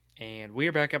And we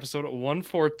are back, episode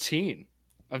 114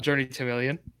 of Journey to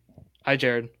Million. Hi,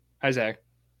 Jared. Hi, Zach.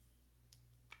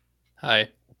 Hi.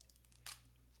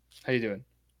 How you doing?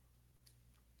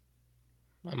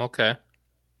 I'm okay.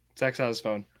 Zach's on his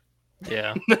phone.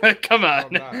 Yeah. Come No,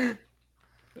 on. I'm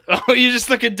not. Oh, you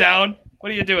just looking down?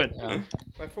 What are you doing? Yeah.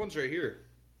 My phone's right here.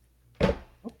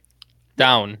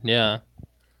 Down. Yeah.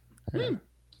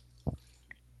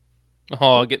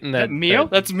 Oh, getting that. Is that Mio?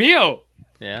 That's Mio.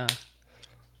 Yeah.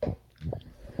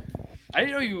 I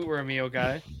didn't know you were a Mio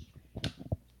guy.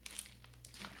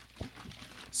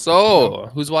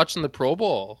 So, who's watching the Pro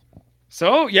Bowl?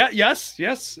 So, yes.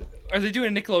 Are they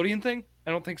doing a Nickelodeon thing?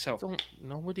 I don't think so.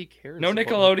 Nobody cares. No about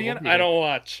Nickelodeon? I don't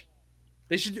watch.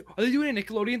 They should. Are they doing a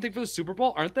Nickelodeon thing for the Super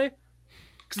Bowl? Aren't they?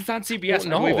 Because it's on CBS.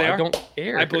 No, I believe they are. don't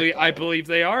care. I believe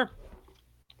they are.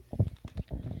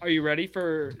 Are you ready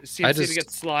for CMC to get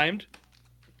slimed?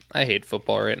 I hate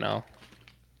football right now.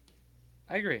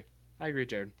 I agree,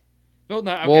 Jared.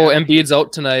 Embiid's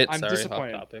out tonight. I'm Sorry,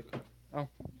 disappointed. Hot topic.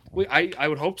 I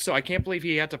would hope so. I can't believe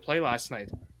he had to play last night.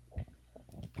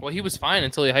 Well, he was fine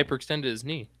until he hyperextended his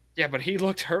knee. Yeah, but he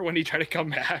looked hurt when he tried to come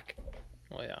back.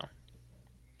 Oh yeah.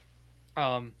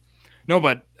 No,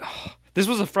 but this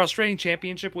was a frustrating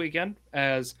championship weekend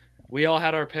as we all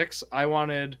had our picks. I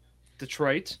wanted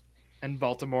Detroit and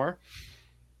Baltimore.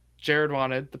 Jared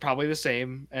wanted probably the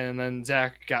same, and then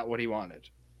Zach got what he wanted.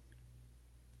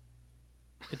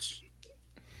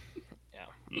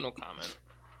 No comment.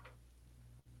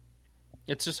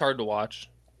 It's just hard to watch.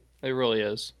 It really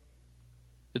is.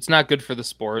 It's not good for the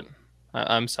sport.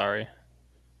 I'm sorry.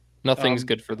 Nothing's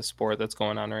good for the sport that's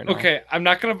going on right now. Okay, I'm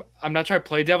not trying to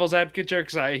play devil's advocate, Jared,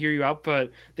 because I hear you out.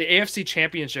 But the AFC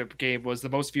Championship game was the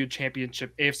most viewed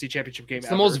AFC Championship game. It's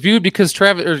ever. the most viewed because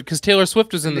Taylor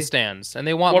Swift was in the stands and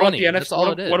they want money. That's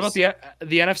all it is. What about the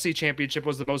NFC Championship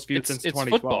was the most viewed since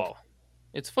 2012? Football.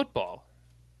 It's football.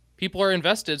 People are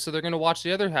invested, so they're going to watch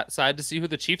the other side to see who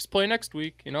the Chiefs play next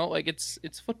week. You know, like it's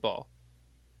football.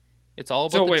 It's all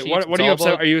about. So wait, Chiefs. What are you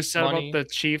upset? Are you upset about the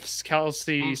Chiefs,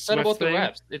 Kelsey, I'm upset Swift about thing?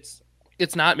 the refs.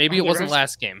 It's not. Maybe it wasn't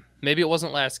last game. Maybe it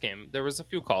wasn't last game. There was a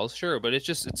few calls, sure, but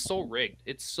it's so rigged.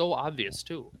 It's so obvious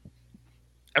too.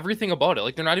 Everything about it,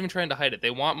 like they're not even trying to hide it. They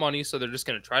want money, so they're just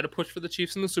going to try to push for the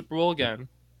Chiefs in the Super Bowl again.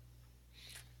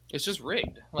 It's just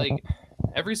rigged, like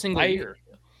every single year.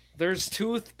 There's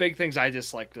two big things I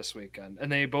dislike this weekend,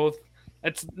 and they both.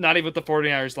 It's not even with the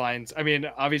 49ers lines. I mean,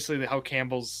 obviously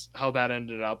how that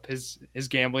ended up. His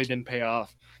gambling didn't pay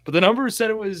off. But the numbers said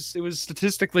it was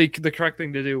statistically the correct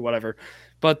thing to do, whatever.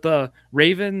 But the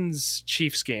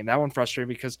Ravens-Chiefs game, that one frustrated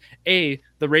me because the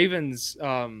Ravens,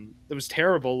 it was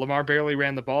terrible. Lamar barely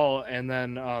ran the ball, and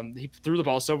then he threw the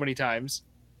ball so many times,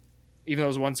 even though it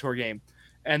was a one-score game.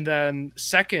 And then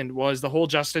second was the whole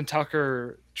Justin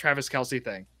Tucker, Travis Kelce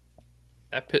thing.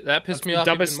 That pissed me off.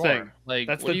 Dumbest even more. thing. Like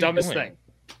that's the dumbest thing.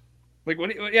 Like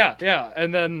what? Yeah.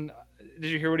 And then,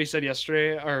 did you hear what he said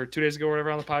yesterday or 2 days ago, or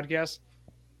whatever, on the podcast?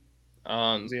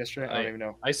 Was it yesterday? I don't even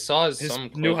know. I saw his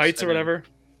New Heights or whatever.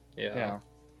 Yeah.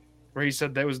 Where he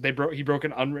said he broke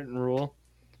an unwritten rule.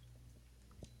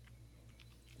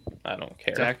 I don't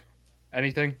care. Zach,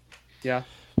 anything? Yeah.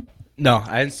 No,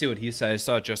 I didn't see what he said. I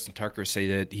saw Justin Tucker say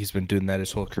that he's been doing that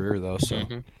his whole career, though. So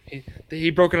he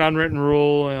broke an unwritten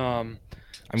rule.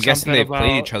 I'm guessing they've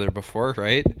played each other before,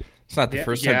 right? It's not the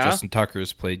first time Justin Tucker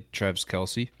has played Travis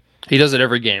Kelce. He does it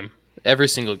every game. Every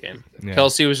single game. Yeah.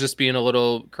 Kelce was just being a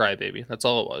little crybaby. That's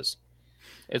all it was.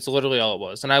 It's literally all it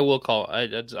was. And I will call I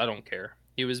don't care.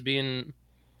 He was being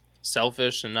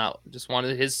selfish and not just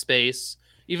wanted his space.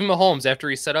 Even Mahomes, after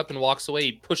he set up and walks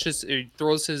away, he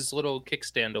throws his little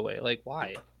kickstand away. Like,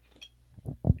 why?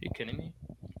 Are you kidding me?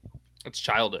 It's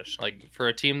childish. Like, for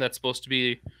a team that's supposed to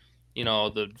be,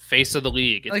 the face of the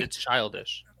league, it's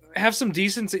childish. Have some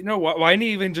decency. No, why didn't he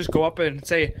even just go up and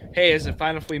say, "Hey, is it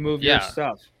fine if we move your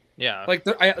stuff?" Yeah. Like,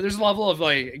 there's a level of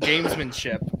like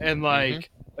gamesmanship, and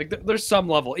there's some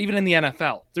level, even in the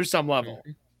NFL. There's some level.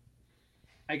 Mm-hmm.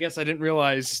 I guess I didn't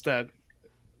realize that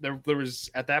there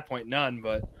was at that point none,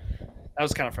 but that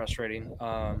was kind of frustrating.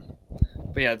 But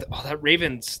yeah, that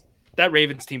Ravens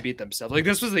team beat themselves. Like,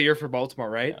 this was the year for Baltimore,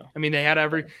 right? Yeah. I mean, they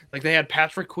had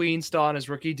Patrick Queen still on his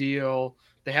rookie deal.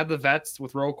 They had the vets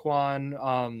with Roquan,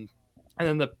 and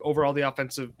then the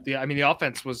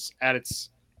offense was at its.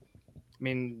 I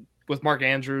mean, with Mark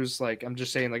Andrews, like, I'm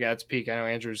just saying, like, at its peak. I know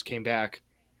Andrews came back.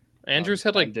 Andrews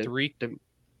had like three game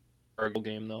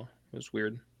though. It was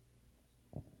weird.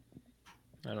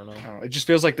 I don't know. It just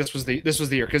feels like this was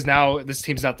the year, because now this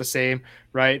team's not the same,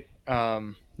 right?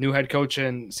 New head coach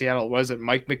in Seattle, was it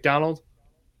Mike McDonald?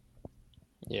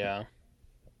 Yeah.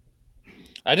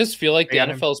 I just feel like the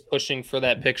NFL is pushing for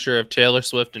that picture of Taylor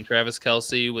Swift and Travis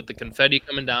Kelce with the confetti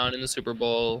coming down in the Super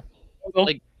Bowl.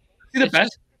 Like, see the bet?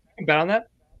 You can bet on that.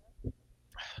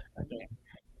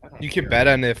 You can bet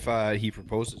on if he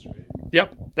proposes. Right?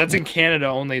 Yep, that's in Canada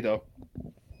only, though.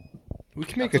 We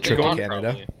can make a trip to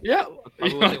Canada. Probably. Yeah,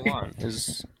 probably what they want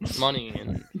is money,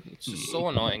 and it's just so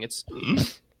annoying.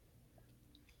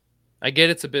 I get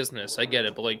it's a business, I get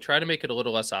it, but like try to make it a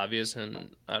little less obvious,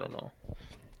 and I don't know.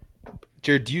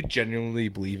 Jared, do you genuinely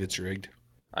believe it's rigged?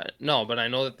 No, but I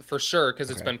know that for sure because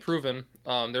it's been proven.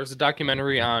 There's a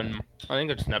documentary on, I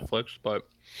think it's Netflix, but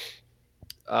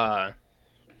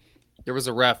there was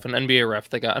a ref, an NBA ref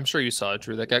that got, I'm sure you saw it,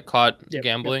 Drew, that got caught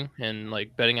gambling and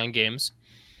like betting on games.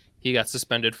 He got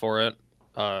suspended for it,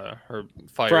 or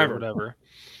fired forever. Or whatever.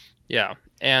 Yeah,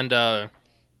 and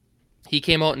he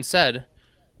came out and said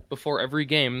before every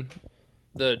game,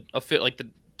 the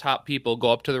top people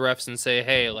go up to the refs and say,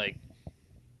 "Hey, like,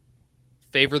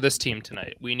 favor this team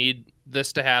tonight. We need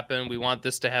this to happen. We want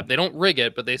this to happen." They don't rig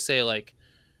it, but they say like,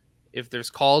 if there's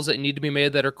calls that need to be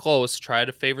made that are close, try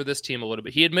to favor this team a little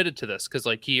bit. He admitted to this because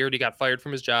like he already got fired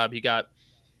from his job. He got,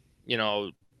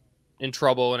 in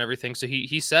trouble and everything. So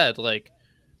he said like,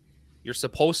 you're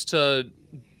supposed to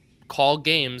call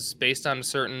games based on a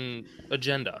certain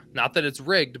agenda. Not that it's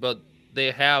rigged, but they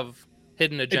have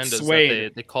hidden agendas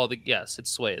that they call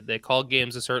it's swayed. They call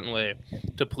games a certain way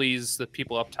to please the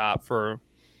people up top for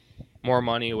more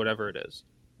money, whatever it is.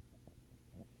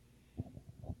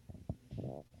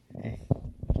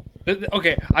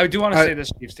 Okay, I do want to say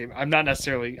this Chiefs team. I'm not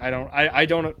necessarily. I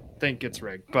don't think it's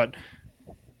rigged, but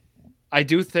I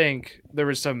do think there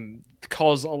was some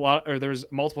calls there's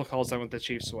multiple calls that went the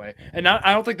Chiefs' way, and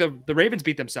I don't think the Ravens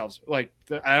beat themselves. Like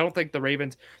I don't think the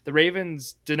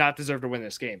Ravens did not deserve to win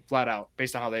this game flat out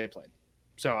based on how they played.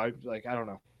 So I don't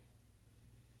know.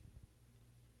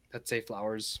 That Zay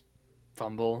Flowers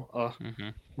fumble.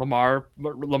 Lamar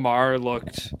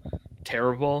looked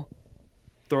terrible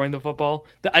throwing the football.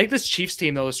 I think this Chiefs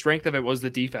team, though, the strength of it was the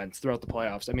defense throughout the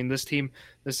playoffs. I mean, this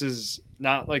is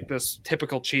not like this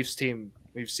typical Chiefs team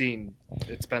we've seen.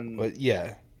 It's been, but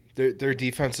yeah, their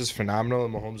defense is phenomenal,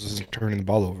 and Mahomes isn't turning the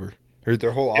ball over.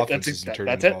 Their whole offense isn't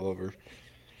turning the ball over.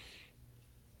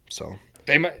 So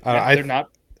they might. They're not.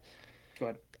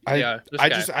 Go ahead.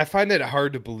 I find it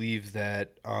hard to believe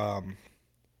that. I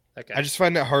just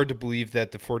find it hard to believe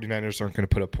that the 49ers aren't going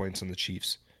to put up points on the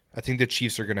Chiefs. I think the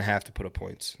Chiefs are going to have to put up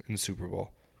points in the Super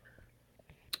Bowl.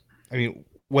 I mean,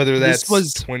 whether that's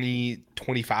 20,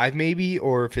 25 maybe,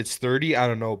 or if it's 30, I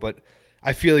don't know. But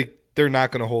I feel like they're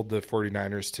not going to hold the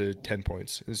 49ers to 10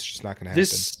 points. It's just not going to happen.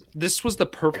 This was the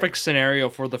perfect scenario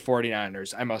for the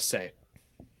 49ers, I must say.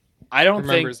 I don't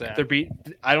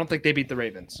think they beat the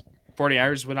Ravens.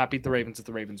 49ers would not beat the Ravens if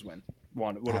the Ravens won.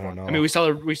 I don't know. I mean,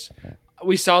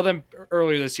 we saw them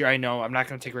earlier this year. I know I'm not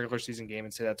going to take a regular season game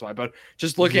and say that's why, but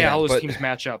just looking at how those teams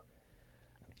match up.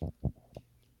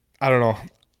 I don't know.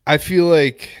 I feel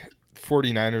like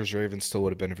 49ers Ravens still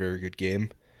would have been a very good game.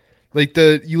 Like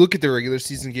you look at the regular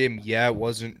season game, it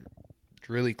wasn't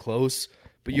really close,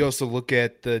 but you also look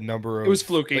at the number of. It was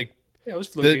fluky. It was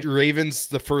fluky. The Ravens,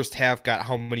 the first half, got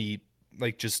how many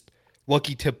just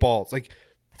lucky tip balls?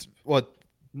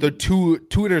 The two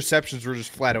interceptions were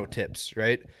just flat out tips,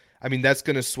 right? I mean, that's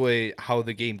going to sway how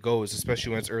the game goes,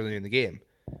 especially when it's early in the game,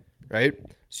 right?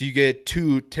 So you get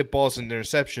 2 tip balls and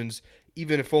interceptions.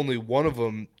 Even if only one of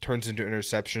them turns into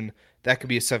interception, that could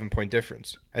be a 7-point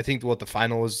difference. I think the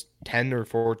final was 10 or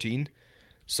 14.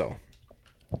 So.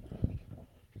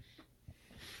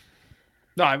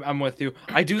 No, I'm with you.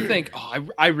 I do think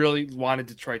I really wanted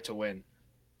Detroit to win.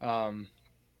 I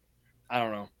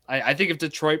don't know. I think if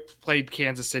Detroit played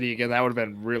Kansas City again, that would have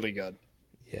been really good.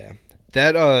 Yeah.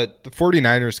 That the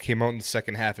 49ers came out in the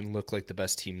second half and looked like the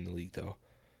best team in the league, though.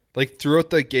 Like throughout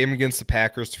the game against the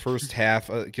Packers, first half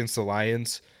against the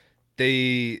Lions,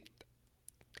 to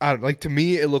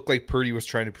me, it looked like Purdy was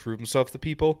trying to prove himself to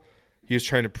people. He was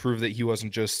trying to prove that he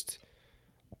wasn't just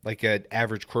like an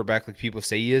average quarterback like people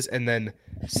say he is. And then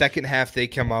second half, they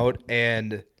come out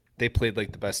and they played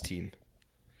like the best team.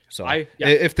 So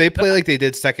if they play like they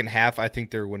did second half, I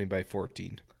think they're winning by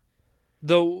 14.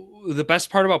 The best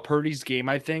part about Purdy's game,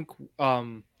 I think,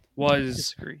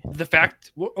 was the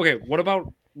fact. Okay, what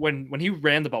about when he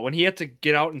ran the ball? When he had to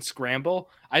get out and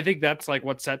scramble, I think that's like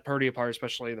what set Purdy apart,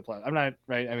 especially in the play. I'm not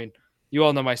right. I mean, you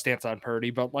all know my stance on Purdy,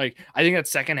 but like I think that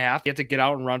second half, he had to get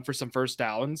out and run for some first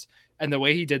downs, and the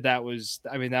way he did that was,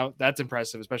 I mean, that's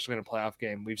impressive, especially in a playoff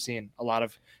game. We've seen a lot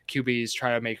of QBs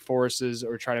try to make forces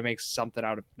or try to make something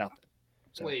out of nothing.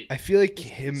 So. Wait, I feel like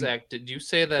him. Zach, did you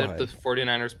say that Go if the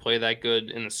 49ers play that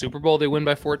good in the Super Bowl, they win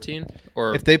by 14?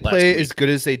 Or if they last play week? as good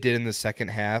as they did in the second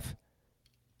half,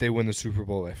 they win the Super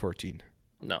Bowl by 14.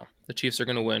 No, the Chiefs are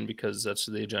going to win because that's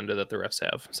the agenda that the refs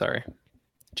have. Sorry.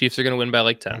 Chiefs are going to win by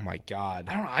like 10. Oh my God.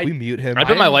 I don't know. Can we mute him? I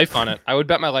bet my life on it. I would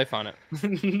bet my life on it.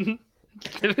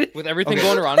 With everything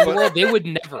going around in the world,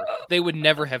 they would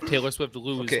never have Taylor Swift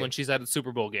lose when she's at a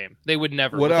Super Bowl game. They would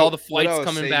never. With all the flights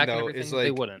coming back and everything,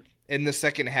 they wouldn't. In the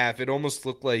second half, it almost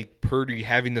looked like Purdy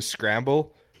having the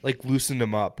scramble, like loosened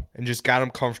him up and just got him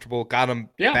comfortable, got him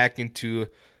back into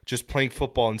just playing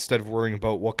football instead of worrying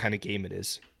about what kind of game it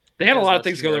is. They had a lot of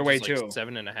things go their way too.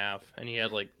 7.5, and he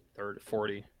had like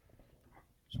 40.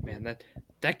 Man,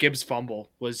 that Gibbs fumble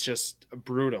was just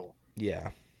brutal.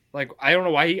 Yeah. Like, I don't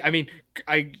know why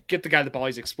I get the guy the ball,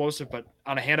 he's explosive, but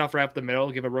on a handoff right up the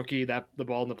middle, give a rookie the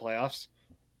ball in the playoffs.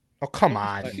 Oh, come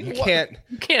on. Like, you can't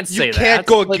say that. You can't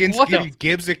go against giving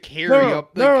Gibbs a carry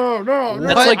up. No.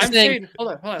 That's like saying,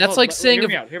 hold on. That's like saying, hear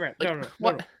me out.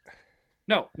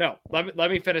 No. Let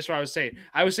me finish what I was saying.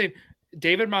 I was saying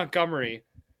David Montgomery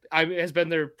has been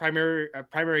their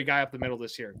primary guy up the middle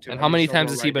this year. And how many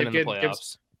times has he been in the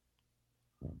playoffs?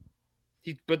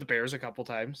 He put the Bears a couple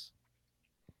times.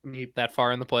 That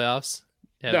far in the playoffs?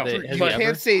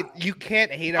 You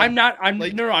can't hate on. I'm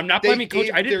not blaming coach.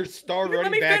 I didn't. Their star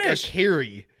running back a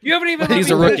carry. You haven't even let me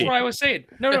finish what I was saying.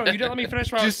 No, you didn't let me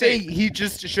finish what I was saying. He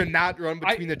just should not run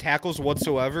between the tackles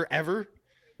whatsoever, ever.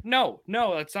 No,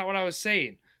 that's not what I was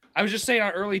saying. I was just saying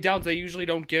on early downs they usually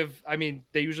don't give.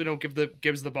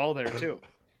 Gibbs the ball there too.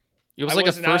 It was like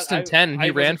a 1st and 10. He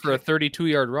ran for a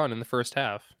 32-yard run in the first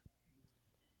half.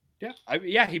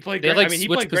 Yeah, he played great. He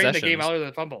played great in the game other than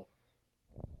the fumble.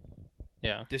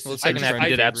 Yeah, the second half he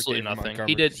did absolutely nothing.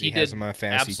 He did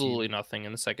absolutely nothing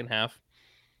in the second half.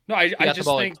 No, I just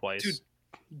think dude,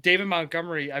 David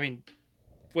Montgomery.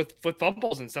 With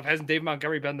fumbles and stuff, hasn't David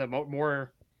Montgomery been the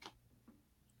more?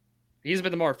 He's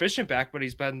been the more efficient back, but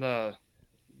he's been the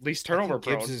least turnover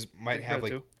prone. Gibbs might have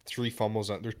like 3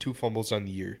 fumbles on. There's 2 fumbles on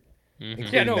the year.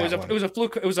 Mm-hmm. Yeah, no, it was a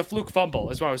fluke. It was a fluke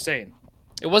fumble. Is what I was saying.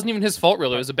 It wasn't even his fault,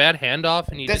 really. It was a bad handoff,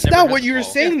 and that's not what you were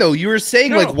saying, though. You were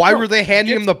saying why were they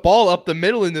handing him the ball up the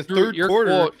middle in the third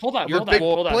quarter? Hold on,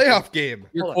 playoff game.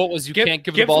 Your quote was you can't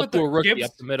give the ball to a rookie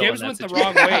up the middle. Gibbs went the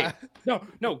wrong way.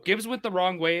 No, Gibbs went the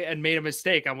wrong way and made a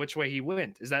mistake on which way he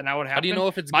went. Is that not what happened? How do you know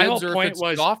if it's Gibbs or if it's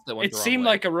Goff that went the wrong way? It seemed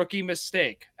like a rookie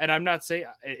mistake, and I'm not saying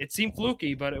it seemed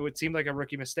fluky, but it would seem like a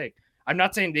rookie mistake. I'm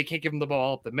not saying they can't give him the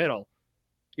ball up the middle.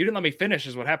 You didn't let me finish,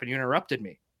 is what happened. You interrupted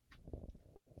me.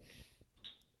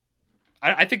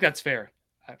 I think that's fair.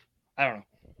 I don't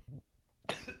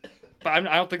know. But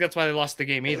I don't think that's why they lost the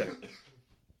game either.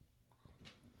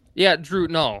 Yeah, Drew,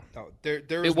 no.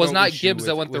 It was not Gibbs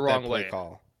that went the wrong way.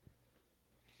 Call.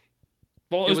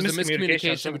 Well, it was a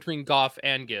miscommunication between Goff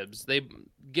and Gibbs.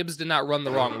 Gibbs did not run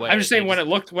the wrong way. I'm just saying it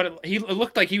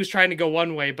looked like he was trying to go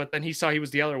one way, but then he saw he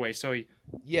was the other way, so he.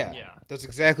 Yeah. That's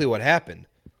exactly what happened.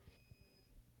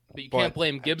 But you can't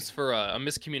blame Gibbs for a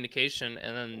miscommunication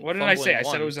and then. What did I say? I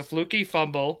said it was a fluky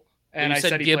fumble, and I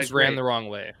said Gibbs ran the wrong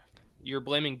way. You're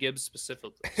blaming Gibbs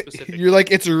specifically. You're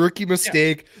like, it's a rookie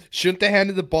mistake. Yeah. Shouldn't have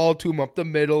handed the ball to him up the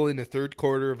middle in the third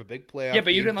quarter of a big playoff. Yeah,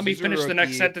 but you didn't let me finish the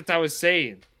next sentence I was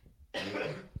saying.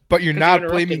 But you're not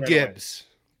blaming Gibbs.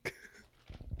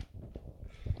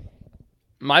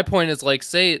 My point is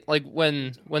say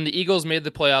when the Eagles made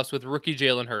the playoffs with rookie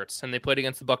Jalen Hurts and they played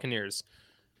against the Buccaneers.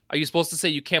 Are you supposed to say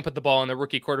you can't put the ball in the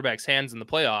rookie quarterback's hands in the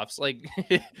playoffs?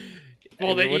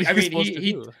 Well,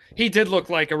 he did look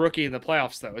like a rookie in the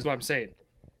playoffs, though. Is what I'm saying.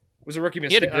 It was a rookie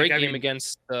mistake. He had a great game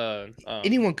against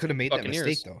anyone could have made that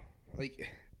mistake, though.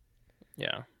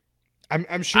 Yeah,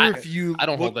 I'm sure if you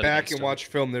look back and watch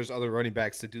film, there's other running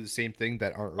backs that do the same thing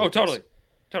that aren't rookies. Oh,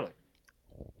 totally.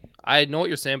 I know what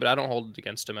you're saying, but I don't hold it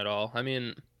against him at all. Let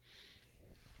me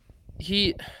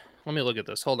look at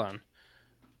this. Hold on.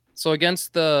 So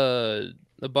against the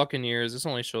Buccaneers, this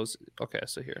only shows. Okay,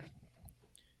 so here.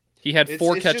 He had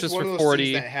 4 catches for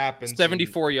 40,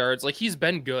 74 yards. He's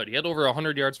been good. He had over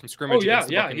 100 yards from scrimmage against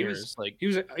the Buccaneers.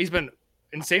 He's been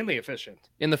insanely efficient.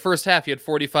 In the first half, he had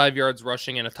 45 yards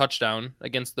rushing and a touchdown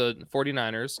against the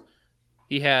 49ers.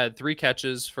 He had 3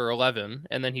 catches for 11,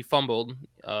 and then he fumbled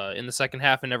in the second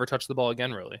half and never touched the ball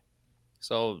again, really.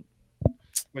 So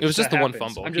it was just the one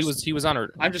fumble. He was on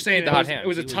her. I'm just saying it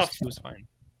was a tough. He was fine.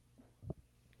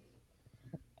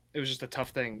 It was just a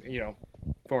tough thing,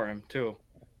 for him too.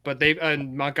 But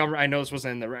Montgomery. I know this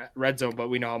wasn't in the red zone, but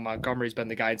we know how Montgomery's been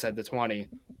the guy inside the 20,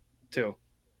 too.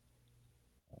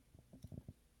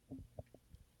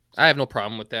 I have no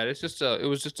problem with that. It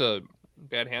was just a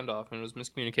bad handoff and it was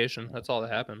miscommunication. That's all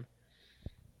that happened.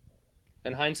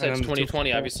 In hindsight's And then the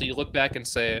 2020. 2-4. Obviously, you look back and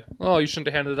say, "Oh, you shouldn't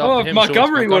have handed it off Oh, to if him." Show it to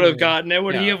Montgomery would have Montgomery. gotten it,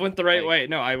 would he Yeah, have went the right like- way?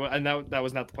 No, and that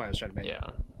was not the point I was trying to make. Yeah.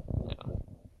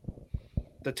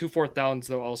 The 2 fourth downs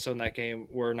though also in that game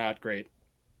were not great.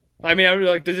 I mean, I would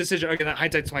like the decision. Okay, that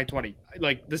hindsight's 2020.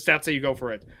 Like the stats say you go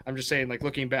for it. I'm just saying, like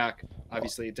looking back,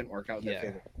 obviously it didn't work out in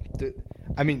their favor.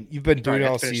 I mean, you've been doing Sorry, it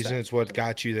all let's finish season. that. It's what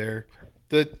got you there.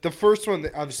 The first one,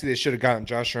 obviously, they should have gotten.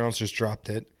 Josh Reynolds just dropped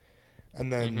it.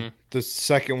 And then the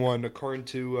second one, according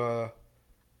to,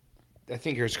 I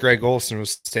think here's Greg Olson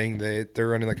was saying they're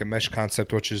running like a mesh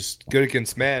concept, which is good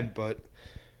against man, but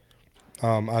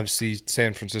obviously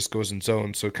San Francisco's in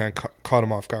zone, so it kind of caught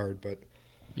him off guard. But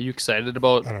Are you excited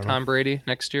about I don't know. Tom Brady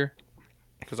next year?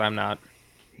 Because I'm not.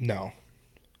 no.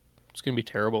 It's gonna be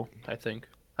terrible. I think.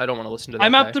 I don't want to listen to that.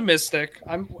 I'm guy. optimistic.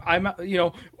 I'm you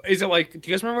know, is it like? Do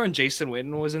you guys remember when Jason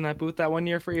Witten was in that booth that one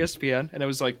year for ESPN and it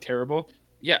was like terrible?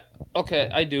 Yeah. Okay,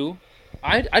 I do.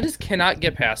 I just cannot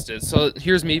get past it. So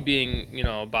here's me being,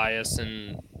 biased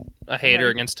and a hater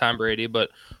Right. against Tom Brady. But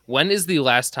when is the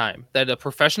last time that a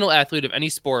professional athlete of any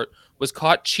sport was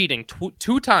caught cheating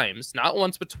two times, not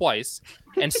once but twice,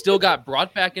 and still got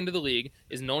brought back into the league,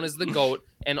 is known as the GOAT,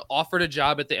 and offered a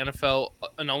job at the NFL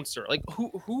announcer? Like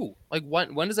who? Like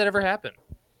when does that ever happen?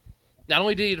 Not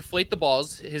only did he deflate the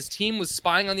balls, his team was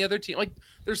spying on the other team. Like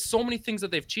there's so many things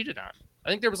that they've cheated on. I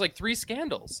think there was like 3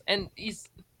 scandals, and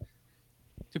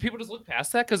do people just look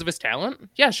past that because of his talent?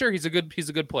 Yeah, sure, he's a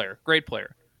good player, great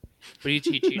player, but he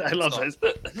cheated. I love so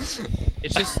this.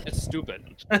 it's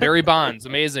stupid. Barry Bonds,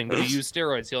 amazing, but he used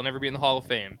steroids. He'll never be in the Hall of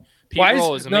Fame. Pete Why is-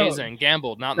 Rose, no, amazing,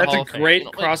 gambled, not in the That's Hall a of Fame. great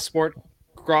Like, cross sport.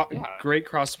 Yeah. Great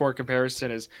cross sport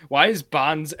comparison is why is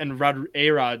Bonds and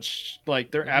A-Rod like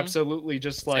they're Mhm. absolutely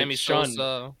just like Sammy shunned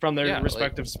Sosa. from their Yeah, like,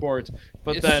 respective sports,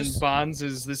 but it's then just- Bonds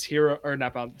is this hero or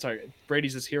not Bonds? Sorry,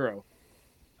 Brady's this hero.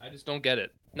 I just don't get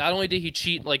it. Not only did he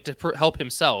cheat like to help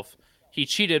himself, he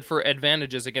cheated for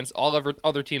advantages against all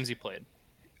other teams he played.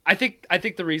 I think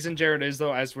the reason, Jared, is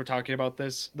though, as we're talking about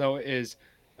this though, is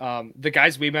the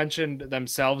guys we mentioned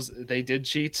themselves, they did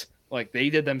cheat, like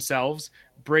they did themselves.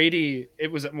 Brady,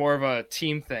 it was more of a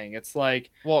team thing. It's like,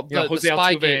 Well, you know, the Jose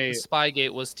Altuve- Spygate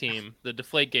was team. The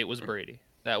Deflategate was Brady.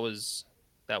 That was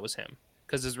him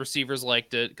because his receivers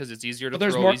liked it because it's easier to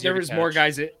there's throw. more. Easier There to was more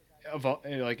catch. guys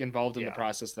like involved in the Yeah.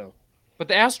 process though. But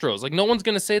the Astros, like no one's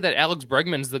gonna say that Alex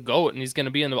Bregman's the GOAT and he's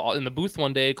gonna be in the booth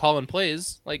one day calling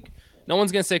plays. Like no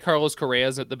one's gonna say Carlos Correa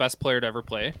is the best player to ever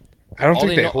play. I don't All think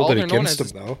they they know- hold all it they're known against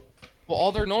as him, is- though. Well,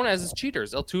 all they're known as is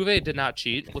cheaters. Altuve did not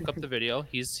cheat. Look up the video.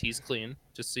 He's clean.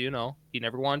 Just so you know, he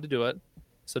never wanted to do it.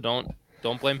 So don't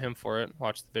blame him for it.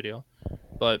 Watch the video.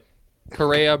 But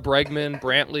Correa, Bregman,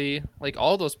 Brantley, like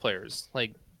all those players,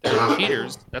 like they're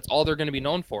cheaters. That's all they're going to be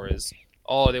known for is,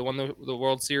 oh, they won the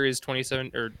World Series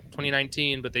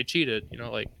 2019, but they cheated.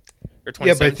 Or Yeah, but I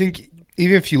 2017. think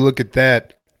even if you look at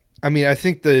that, I mean, I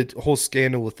think the whole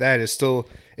scandal with that is still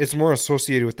it's more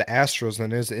associated with the Astros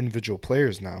than it is the individual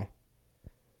players now.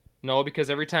 No, because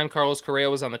every time Carlos Correa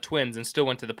was on the Twins and still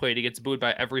went to the plate, he gets booed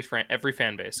by every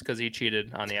fan base because he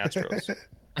cheated on the Astros.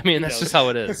 I mean, that's just how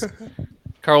it is.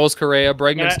 Carlos Correa,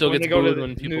 Bregman still When gets they go booed to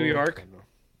when people. New York.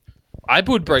 I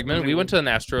booed Bregman. when We they went to an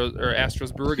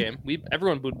Astros Brewer game.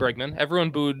 Everyone booed Bregman. Everyone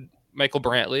booed Michael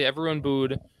Brantley. Everyone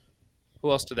booed.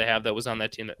 Who else do they have that was on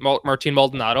that team? Martin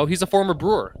Maldonado. He's a former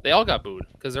Brewer. They all got booed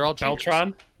because they're all cheaters.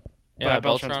 Beltran. Yeah,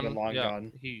 Beltran's Beltran. been long yeah,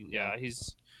 gone.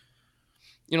 He's.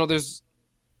 There's.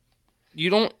 You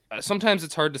don't. Sometimes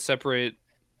it's hard to separate,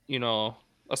 a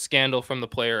scandal from the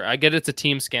player. I get it's a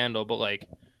team scandal, but like,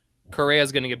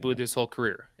 Correa's gonna get booed his whole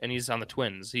career, and he's on the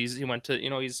Twins. He went to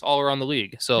he's all around the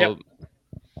league, so Yep.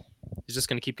 he's just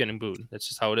gonna keep getting booed. That's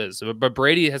just how it is. But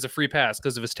Brady has a free pass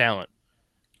because of his talent.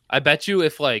 I bet you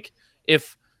if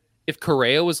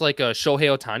Correa was like a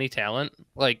Shohei Ohtani talent,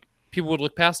 like people would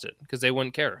look past it because they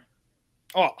wouldn't care.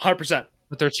 Oh, 100%.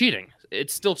 But they're cheating.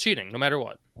 It's still cheating, no matter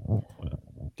what.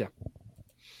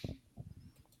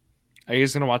 Are you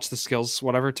guys gonna watch the skills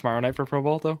whatever tomorrow night for Pro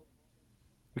Bowl though?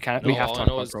 We have No, to all I talk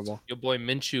know about is Pro Bowl. your boy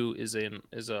Minshew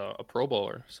is a Pro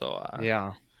Bowler. So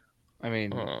Yeah, I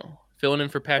mean, filling in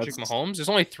for Patrick That's- Mahomes. There's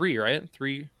only 3, right?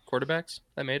 3 quarterbacks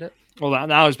that made it. well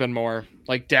now there's been more.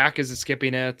 Like Dak is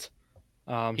skipping it.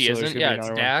 He so there's isn't. gonna be Yeah, it's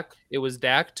another one. Dak. It was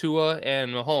Dak, Tua,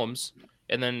 and Mahomes,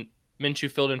 and then Minshew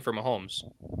filled in for Mahomes.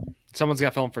 Someone's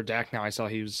got film for Dak now. I saw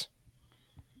he was.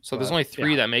 So there's But, only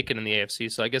 3 yeah. that make it in the AFC.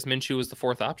 So I guess Minshew was the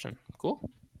 4th option. Cool.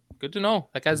 Good to know.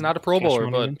 That guy's not a Pro Cash Bowler,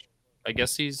 money but win. I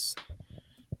guess he's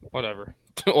whatever.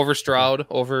 Over Stroud,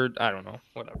 I don't know,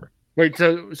 whatever. Wait,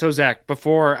 so Zach,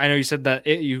 before I know you said that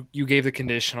you gave the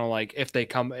conditional like if they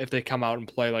come out and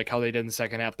play like how they did in the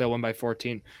second half, they'll win by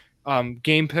 14.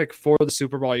 Game pick for the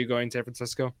Super Bowl. Are you going to San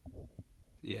Francisco?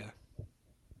 Yeah.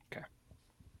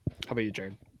 How about you,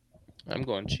 Jared? I'm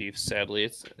going Chiefs.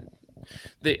 Sadly,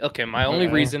 my only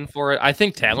reason for it, I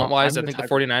think talent-wise, I think the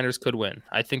 49ers could win.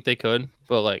 I think they could,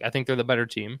 but I think they're the better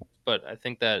team. But I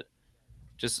think that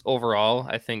just overall,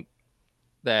 I think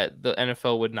that the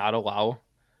NFL would not allow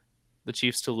the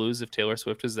Chiefs to lose if Taylor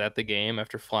Swift is at the game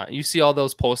after flying. You see all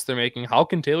those posts they're making. How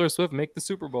can Taylor Swift make the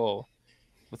Super Bowl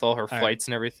with all her flights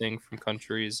and everything from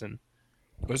countries? And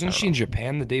wasn't she in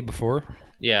Japan the day before?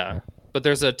 Yeah. But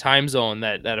there's a time zone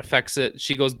that affects it.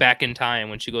 She goes back in time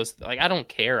when she goes, I don't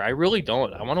care. I really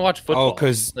don't. I want to watch football. Oh,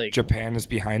 because Japan is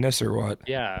behind us or what?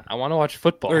 Yeah, I want to watch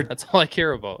football. That's all I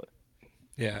care about.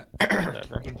 Yeah.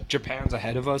 Japan's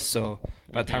ahead of us, so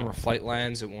by the time our flight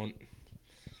lands, it won't.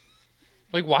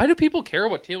 Why do people care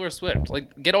about Taylor Swift?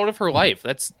 Get out of her life.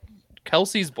 That's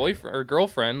Kelsey's boyfriend or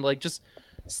girlfriend. Just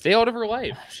stay out of her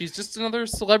life. She's just another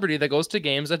celebrity that goes to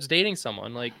games that's dating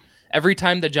someone. Every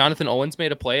time that Jonathan Owens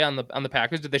made a play on the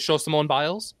Packers, did they show Simone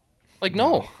Biles?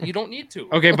 No, you don't need to.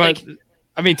 Okay, but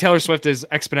I mean, Taylor Swift is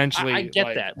exponentially. I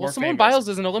get that. Well, Simone Biles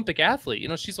is an Olympic athlete.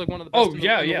 She's one of the best. In the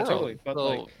world.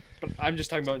 Totally. But I'm just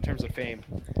talking about in terms of fame.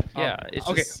 Yeah.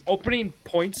 Opening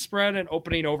point spread and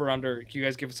opening over under. Can you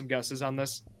guys give some guesses on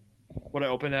this? What I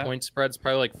opened at? Point spread's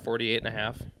probably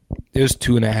 48.5. It was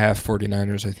 2.5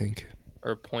 49ers, I think.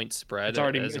 Or point spread. It's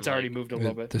already moved a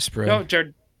little bit. The spread. No,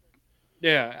 Jared.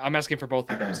 Yeah, I'm asking for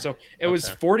both of those. So it was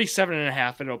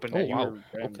 47.5 and opened. Oh, wow.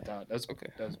 That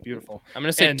was beautiful. I'm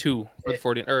gonna say 2 for the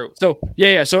 40. So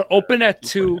So it opened at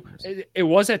 2. It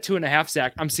was at 2.5.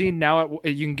 Zach. I'm seeing now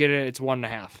you can get it. It's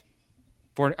 1.5.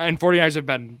 And 49ers have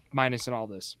been minus in all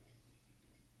this.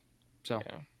 So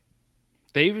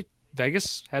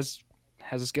Vegas has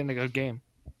us getting a good game.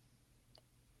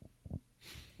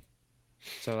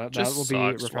 So that will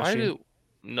be refreshing.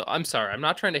 No, I'm sorry. I'm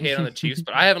not trying to hate on the Chiefs,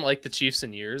 but I haven't liked the Chiefs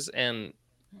in years, and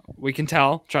we can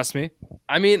tell. Trust me.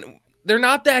 I mean, they're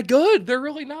not that good. They're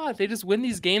really not. They just win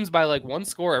these games by one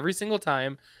score every single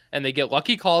time, and they get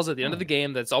lucky calls at the end of the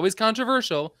game. That's always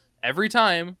controversial every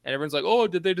time, and everyone's like, "Oh,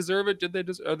 did they deserve it?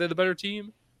 Are they the better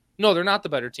team?" No, they're not the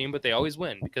better team, but they always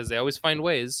win because they always find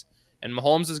ways. And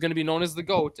Mahomes is going to be known as the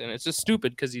GOAT, and it's just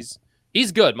stupid because he's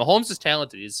good. Mahomes is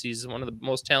talented. He's one of the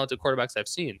most talented quarterbacks I've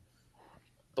seen,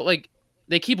 but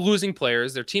they keep losing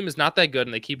players. Their team is not that good,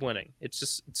 and they keep winning.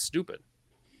 It's stupid.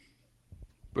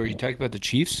 Were you talking about the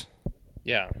Chiefs?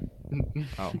 Yeah.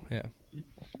 Oh, yeah.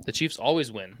 The Chiefs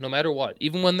always win, no matter what.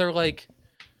 Even when they're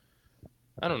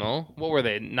I don't know, what were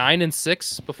they?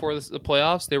 9-6 before the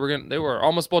playoffs. They were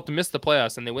almost about to miss the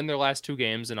playoffs, and they win their last 2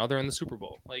 games, and now they're in the Super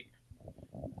Bowl.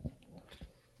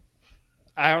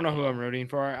 I don't know who I'm rooting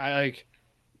for.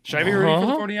 Should I be rooting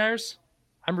for the 49ers?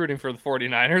 I'm rooting for the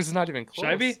 49ers. It's not even close.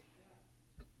 Should I be?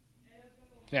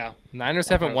 Yeah. Niners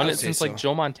haven't won it since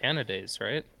Joe Montana days,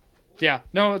 right? Yeah.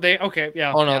 No, yeah.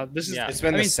 Oh, no. Yeah, this is. It's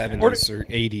been the 70s or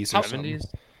 80s or 70s.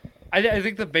 I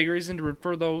think the big reason to root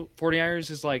for the 49ers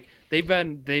is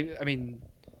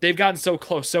they've gotten so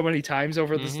close so many times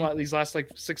over these last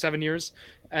 6-7 years,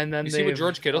 and then you see what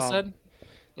George Kittle said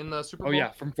in the Super Bowl? Oh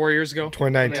yeah, from 4 years ago,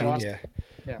 2019.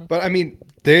 Yeah. But I mean,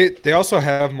 they also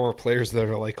have more players that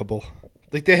are likable.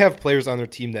 They have players on their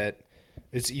team that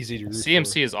it's easy to root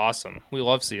CMC for. is awesome. We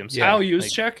love CMC. Kyle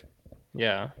Juszczyk.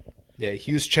 Yeah. Yeah,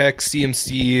 Juszczyk,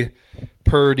 CMC,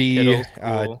 Purdy,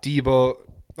 cool. Debo.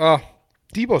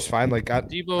 Debo's fine.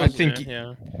 I think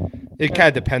it kind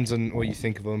of depends on what you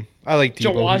think of him. I like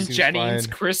Debo. Jawan Jennings,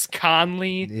 fine. Chris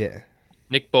Conley. Yeah.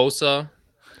 Nick Bosa.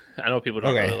 I know people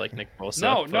don't really like Nick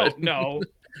Bosa. No.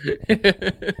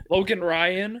 Logan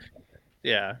Ryan.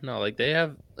 Yeah, no, they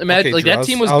have. Imagine that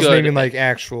team was good. I was good. naming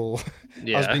actual.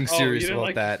 Yeah. I was being serious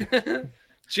about that.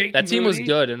 That team was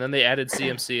good, and then they added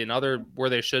CMC, and now they're where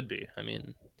they should be. I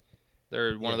mean,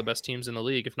 they're one of the best teams in the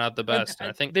league, if not the best. And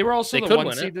I think they were also the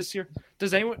 1 seed this year.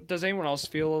 Does anyone else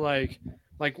feel like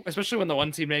especially when the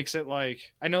 1 seed makes it?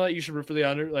 I know that you should root for the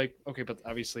under. Okay, but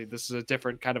obviously this is a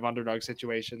different kind of underdog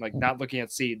situation. Not looking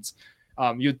at seeds.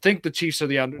 You'd think the Chiefs are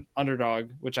the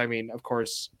underdog, which I mean, of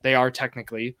course, they are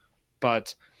technically,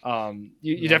 but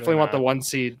you definitely want the 1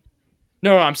 seed.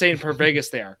 No, I'm saying per Vegas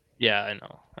they are. Yeah, I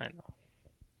know.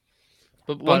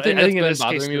 But one thing that's been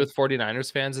bothering me with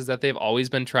 49ers fans is that they've always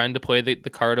been trying to play the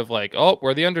card of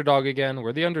we're the underdog again.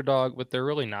 We're the underdog, but they're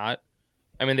really not.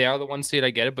 I mean, they are the 1 seed,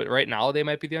 I get it, but right now they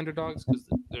might be the underdogs because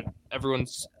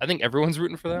I think everyone's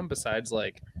rooting for them besides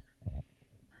I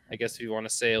guess if you want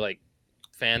to say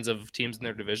fans of teams in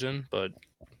their division, but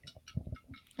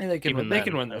they can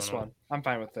win this one. I'm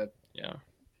fine with it. Yeah.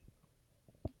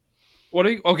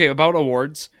 About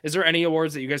awards? Is there any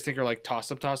awards that you guys think are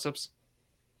toss-ups?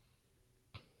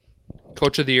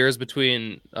 Coach of the year is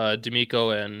between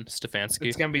D'Amico and Stefanski.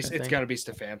 It's gonna be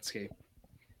Stefanski.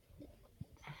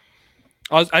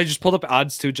 I just pulled up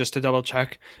odds too, just to double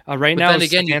check. Right now,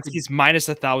 Stefanski's minus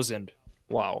 1,000.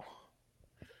 Wow.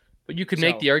 But you could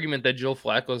make the argument that Joe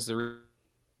Flacco's the reason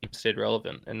he stayed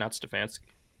relevant and not Stefanski.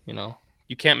 You know,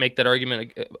 you can't make that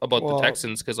argument about the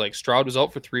Texans because like Stroud was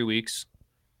out for 3 weeks,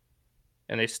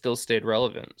 and they still stayed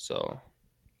relevant. So.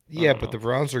 Yeah, but the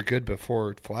Browns are good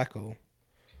before Flacco.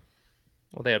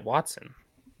 Well, they had Watson.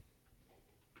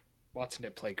 Watson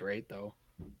didn't play great though.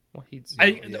 Well,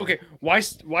 okay. Why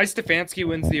Stefanski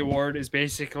wins the award is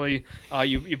basically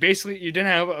you didn't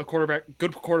have a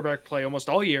good quarterback play almost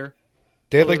all year.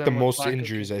 They had like the most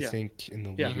injuries, I think, in the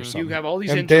league or something. You have all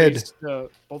these injuries to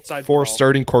both sides. 4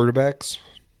 starting quarterbacks.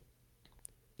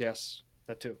 Yes,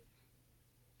 that too.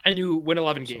 And you win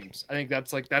 11 games. I think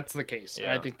that's the case.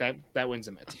 Yeah. I think that wins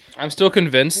them it. I'm still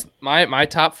convinced. My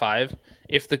top 5.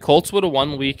 If the Colts would have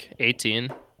won Week 18,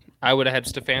 I would have had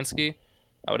Stefanski.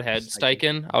 I would have had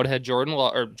Steichen. I would have had Jordan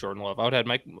Love. I would have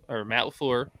had Matt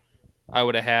LaFleur. I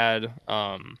would have had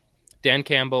Dan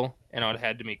Campbell, and I would have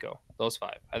had D'Amico. Those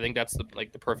 5. I think that's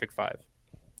the perfect 5.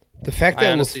 The fact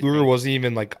that LaFleur wasn't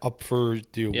even like up for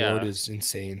the award is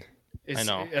insane. I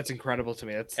know. That's incredible to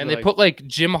me. They put like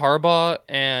Jim Harbaugh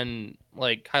and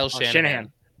like Kyle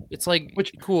Shanahan. It's like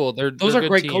cool. Those are good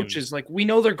great teams. Coaches. Like we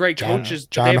know they're great coaches.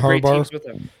 John they have Harbaugh. Great teams with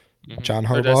them. Mm-hmm. John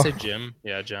Harbaugh. Or did I say Jim?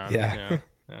 Yeah, John. Yeah.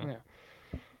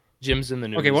 Jim's in the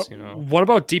news. Okay, what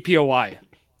about DPOY?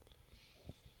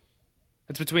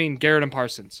 It's between Garrett and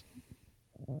Parsons.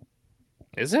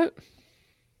 Is it?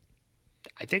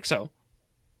 I think so.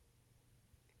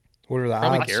 What are the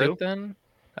Probably odds? Garrett then?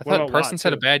 I thought Parsons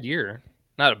had a bad year.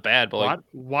 Not a bad, but like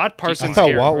Watt, Parsons,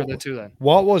 Garrett were the 2 then.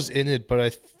 Watt was in it, but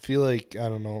I feel like I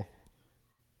don't know.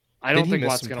 I don't think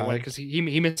Watt's gonna win because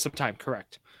he missed some time.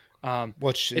 Correct.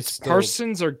 It's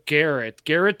Parsons or Garrett.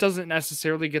 Garrett doesn't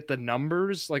necessarily get the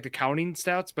numbers, like the counting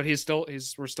stats, but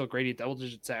we're still great at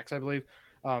double-digit sacks, I believe.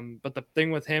 But the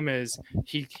thing with him is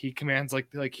he commands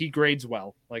like he grades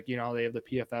well. Like they have the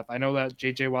PFF. I know that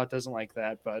JJ Watt doesn't like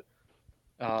that, but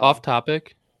off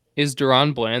topic, is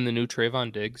Deron Bland the new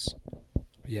Trayvon Diggs?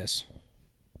 Yes.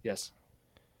 Yes.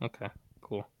 Okay.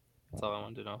 Cool. That's all I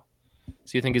wanted to know.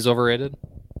 So you think he's overrated?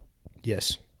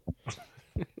 Yes.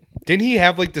 Didn't he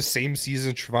have like the same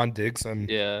season Trayvon Diggs on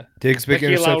Diggs big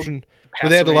interception? Where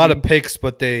they had a lot of picks,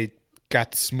 but they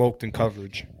got smoked in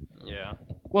coverage. Yeah.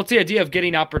 Well, it's the idea of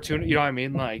getting opportunity. You know what I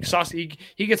mean? Like Sauce, he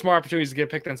gets more opportunities to get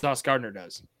picked than Sauce Gardner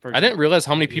does. I didn't realize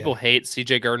how many people hate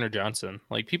CJ Gardner-Johnson.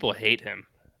 Like people hate him.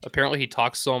 Apparently, he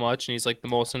talks so much, and he's like the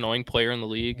most annoying player in the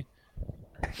league.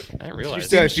 I didn't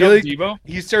realize. I feel like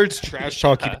he starts trash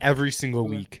talking every single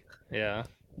week. Yeah,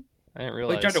 I didn't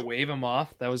realize. They tried to wave him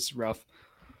off. That was rough.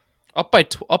 Up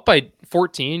by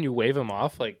 14, you wave him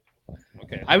off. Like,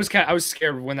 okay. I was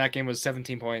scared when that game was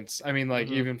 17 points. I mean, like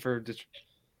even for.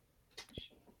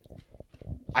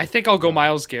 I think I'll go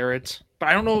Myles Garrett, but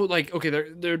I don't know. Like, okay,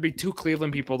 there'd be 2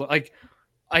 Cleveland people. Like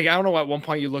I don't know. At one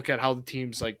point, you look at how the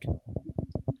teams like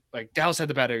Dallas had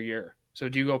the better year. So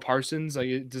do you go Parsons?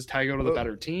 Like, does Ty go to the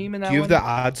better team in that? Do you have the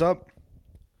odds up?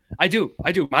 I do.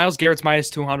 Myles Garrett's minus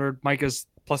 200. Micah's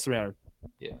plus 300.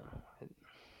 Yeah.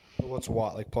 What's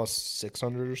Watt like plus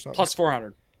 600 or something? Plus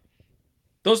 400.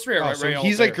 Those 3 are right. So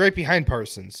he's like right behind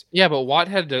Parsons. Yeah, but Watt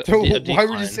had to. Why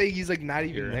would you say he's like not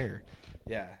even there?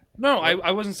 Yeah. No,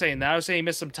 I wasn't saying that. I was saying he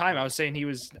missed some time. I was saying he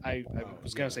was. I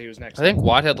was gonna say he was next. I think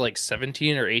Watt had like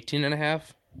 17 or 18 and a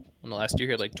half. And the last year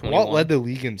he had like 21. Watt led the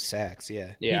league in sacks.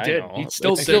 Yeah, he did. He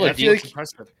still did. I feel like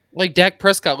impressive. Like Dak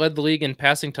Prescott led the league in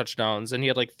passing touchdowns, and he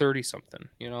had like 30 something.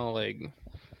 You know, like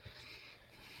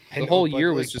the whole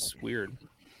year was just weird.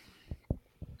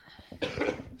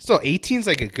 So 18's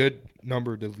like a good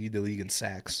number to lead the league in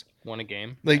sacks. Won a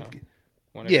game. Like,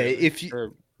 if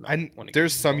you.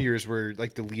 There's some years where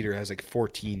like the leader has like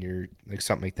 14 or like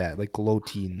something like that, like low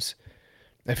teens.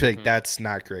 I feel like that's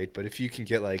not great, but if you can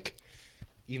get like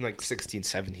even like 16,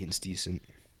 17 is decent.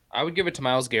 I would give it to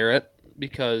Myles Garrett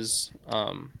because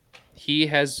he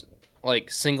has like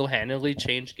single-handedly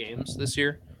changed games this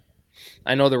year.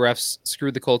 I know the refs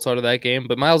screwed the Colts out of that game,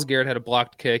 but Myles Garrett had a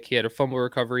blocked kick, he had a fumble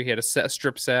recovery, he had a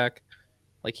strip sack.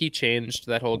 Like he changed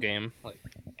that whole game. Like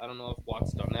I don't know if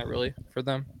Watt's done that really for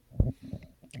them.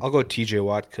 I'll go TJ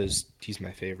Watt because he's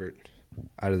my favorite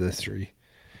out of the 3.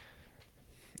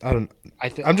 I'm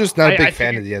just not a big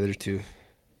fan of the other 2.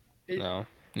 No,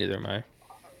 neither am I.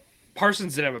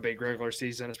 Parsons did have a big regular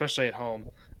season, especially at home.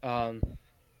 Yeah,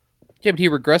 but he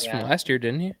regressed from last year,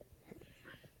 didn't he?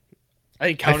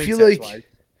 I think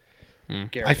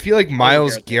I feel like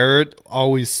Myles Garrett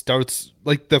always starts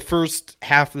like the first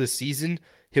half of the season.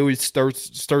 he always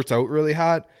starts out really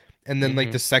hot, and then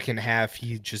like the second half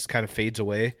he just kind of fades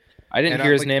away. I didn't And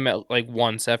hear his like, name at like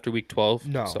once after week 12.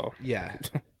 No, So yeah,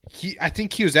 I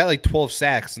think he was at like 12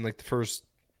 sacks in like the first.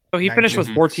 So he finished with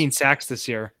 19 14 sacks this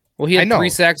year. well, he I had know. 3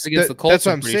 sacks against the Colts. That's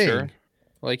what I'm pretty saying. Sure.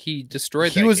 Like he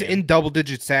destroyed. He that was game. in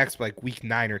double-digit sacks by like week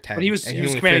 9 or 10. But he was and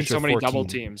commanding only so finished many with double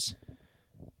 14. teams.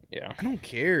 Yeah. I don't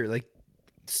care. Like,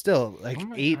 still, like Oh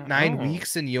my- 8-9 oh.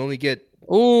 weeks, and you only get Ooh,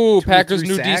 2 or Packers 3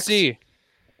 new sacks? DC.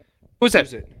 Who's that?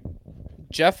 Who's it?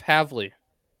 Jeff Havley.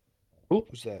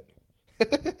 Who's that?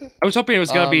 I was hoping it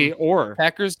was going to be Orr.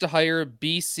 Packers to hire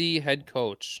BC head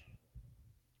coach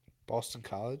Boston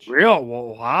College. Real?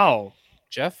 Well, wow.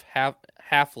 Jeff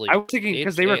Hafley. I was thinking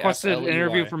because they requested an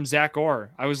interview Hafley. from Zach Orr.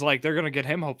 I was like, they're going to get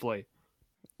him hopefully.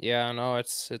 Yeah, no,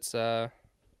 it's It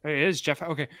is Jeff.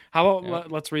 Okay. How about Yeah.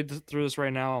 let's read through this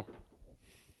right now.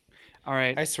 All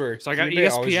right. I swear. So I got Green Bay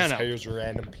always ESPN just up. hires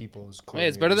random people as hey,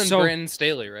 it's better than So- Brandon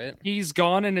Staley, right? He's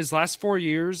gone in his last 4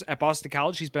 years at Boston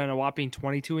College. He's been a whopping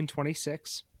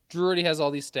 22-26. Drew already has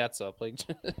all these stats up. Like,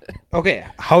 Okay,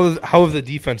 how have the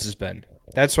defenses been?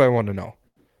 That's what I want to know.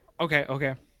 Okay.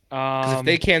 Because if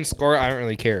they can't score, I don't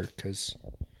really care. Because,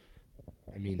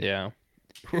 I mean, yeah.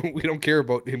 we don't care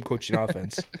about him coaching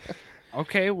offense.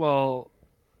 Okay, well,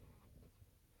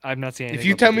 I'm not seeing. If anything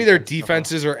you about tell the me their defense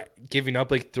so far. defenses are giving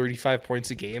up like 35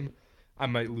 points a game, I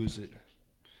might lose it.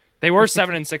 They were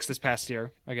 7-6 this past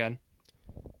year again.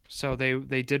 So they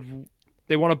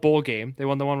won a bowl game. They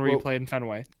won the one where you Well- played in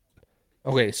Fenway.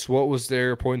 Okay, so what was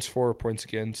their points for, points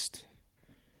against?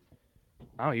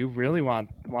 Oh, you really want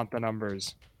the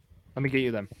numbers? Let me get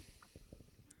you them.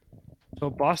 So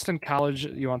Boston College,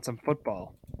 you want some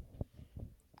football?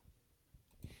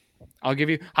 I'll give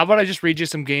you. How about I just read you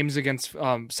some games against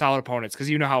solid opponents because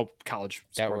you know how college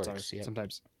That sports works, are yeah.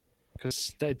 sometimes.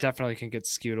 Because it definitely can get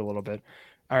skewed a little bit.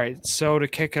 All right, so to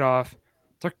kick it off,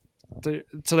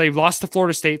 so they lost to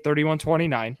Florida State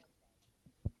 31-29.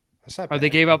 That's not Or they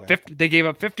bad, gave not up bad. they gave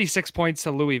up 56 points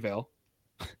to Louisville.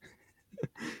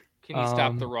 Can you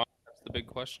stop the run? That's the big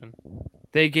question.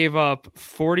 They gave up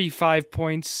 45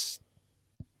 points.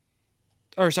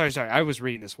 Or sorry, I was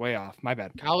reading this way off. My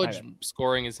bad. College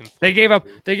scoring is inflated. They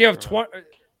gave up 20.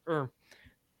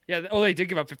 They did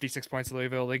give up 56 points to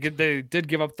Louisville. They did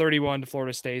give up 31 to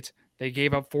Florida State. They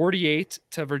gave up 48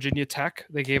 to Virginia Tech.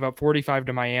 They gave up 45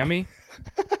 to Miami.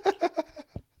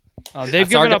 They've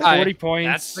That's our given up guy. 40 points.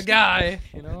 That's the guy,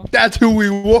 you know. That's who we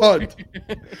want.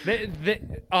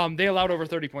 They allowed over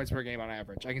 30 points per game on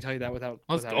average. I can tell you that without.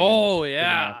 Let's without go, even-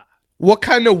 yeah. What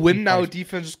kind of win now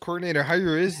defensive coordinator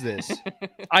hire is this?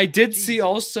 I did see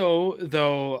also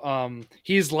though.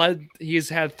 He's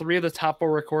had 3 of the top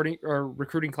 4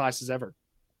 recruiting classes ever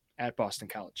at Boston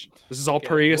College. This is all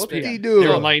per ESPN. What did he They're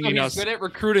do? enlightening He's us. good at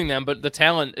recruiting them, but the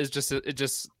talent is just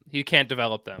he can't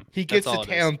develop them. He gets That's the all it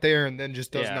is. talent there and then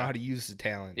just doesn't know Yeah. how to use the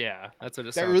talent. Yeah, that's what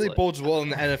it That sounds really like. bodes well in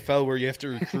the NFL where you have to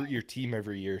recruit your team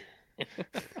every year.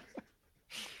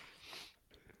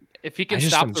 If he can I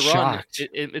just stop am the run, shocked.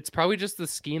 it's probably just the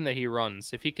scheme that he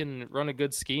runs. If he can run a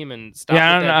good scheme and stop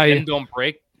Yeah, with and that I- bend don't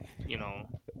break, you know.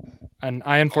 And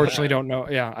I unfortunately don't know.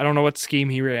 Yeah, I don't know what scheme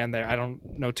he ran there. I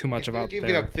don't know too much They're about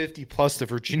giving there. up 50 plus to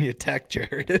Virginia Tech,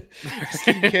 Jared.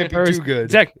 You can't Or be is- too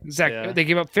good. Zach, Yeah. they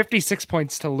gave up 56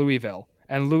 points to Louisville,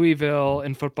 and Louisville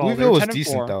in football. Louisville they're was 10 and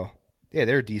decent 4. though. Yeah,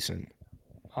 they're decent.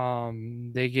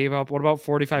 They gave up what about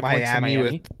 45 points to Miami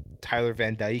Miami? with Tyler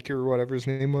Van Dyke or whatever his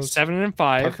name was.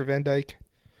 7-5. Tucker Van Dyke. And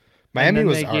Miami then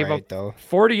was they gave alright up though.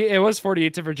 40. It was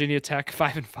 48 to Virginia Tech.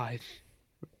 5-5.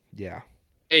 Yeah.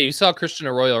 Hey, you saw Christian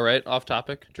Arroyo, right? Off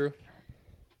topic, Drew.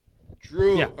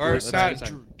 Drew, Yeah, or that's it's not what I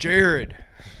said. Jared.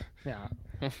 Yeah.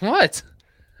 What?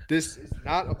 This is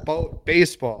not about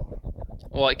baseball.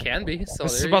 Well, it can be. So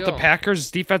This is there you about the go.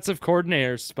 Packers defensive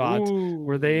coordinator spot.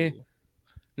 Were they?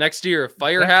 Next year,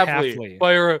 fire Zack Hafley.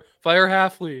 Hafley. Fire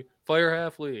Hafley. Fire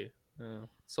Hafley. Yeah.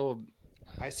 So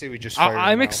I say we just fire him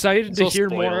I'm now. excited So to hear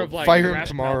more spoiled. of like Fire the him rationale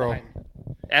tomorrow. behind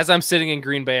it. as I'm sitting in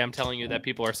Green Bay, I'm telling you that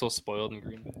people are so spoiled in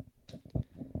Green Bay.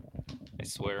 I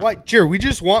swear. What, Jared? We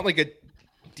just want like a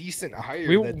decent hire.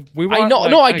 We that- want, I know,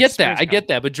 like, no, I an get that. experience I guy. get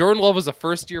that. But Jordan Love was a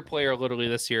first-year player literally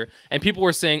this year, and people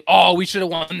were saying, "Oh, we should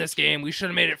have won this game. We should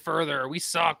have made it further. We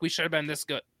suck. We should have been this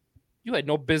good." You had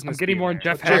no business. I'm getting being more there.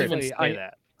 Jeff Don't even Hafley. say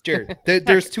that. Jared,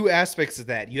 there's 2 aspects of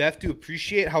that. You have to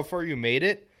appreciate how far you made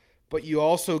it, but you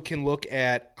also can look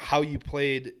at how you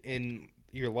played in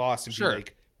your loss and Sure. be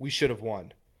like, we should have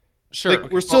won. Sure,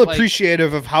 Like, we're still but,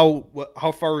 appreciative of how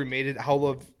far we made it,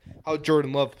 how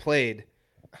Jordan Love played,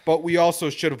 but we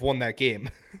also should have won that game.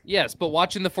 Yes, but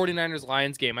watching the 49ers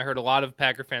Lions game, I heard a lot of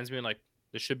Packer fans being like,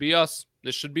 "This should be us.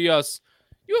 This should be us."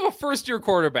 You have a first-year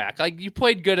quarterback. Like you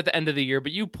played good at the end of the year,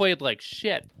 but you played like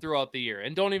shit throughout the year.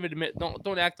 And don't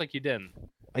act like you didn't.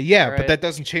 Yeah, All right? but that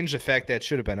doesn't change the fact that it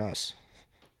should have been us.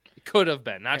 It could have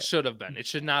been, not should have been. It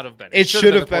should not have been. It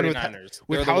should have been the with 49ers.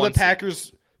 with They're how the 1 seed.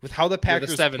 Packers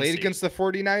seven played seed. against the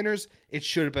 49ers. It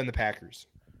should have been the Packers.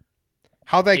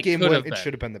 How that It game could went, have it been.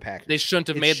 should have been the Packers. They shouldn't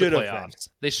have It made the should have playoffs.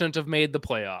 They shouldn't have made the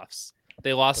playoffs.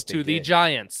 They lost But they to the did.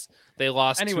 Giants. They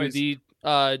lost Anyways. to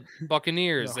the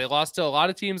Buccaneers. No. They lost to a lot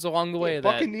of teams along the way.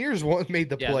 Buccaneers made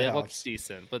the They looked playoffs.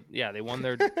 decent, but yeah, they won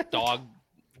their dog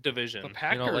division. The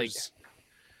Packers. You know, like,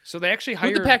 So they actually Who'd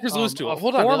hired the Packers lose to? a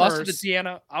Hold on, they lost former to the-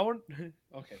 Sienna.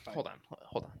 Okay, fine. hold on.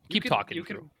 You Keep can- talking. you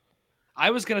Drew. can- I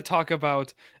was going to talk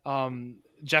about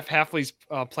Jeff Hafley's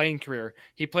playing career.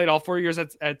 He played all 4 years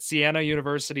at Siena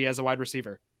University as a wide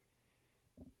receiver.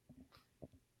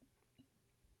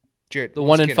 Jared, The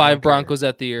once 1-5 again, I don't care. Broncos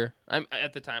at the year.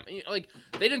 At the time, like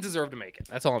they didn't deserve to make it.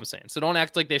 That's all I'm saying. So don't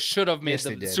act like they should have made Yes, the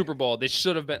they did. Super Bowl. They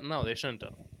should have been. No, they shouldn't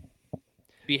have.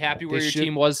 Be happy where They your should-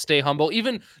 team was. Stay humble.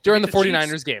 Even during the the Chiefs.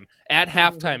 49ers game at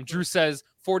halftime, Drew says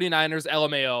 49ers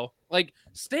LMAO. Like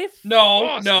stay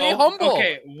No. stay humble.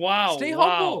 Okay, wow. Stay wow.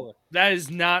 humble. That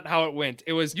is not how it went.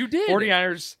 It was You did.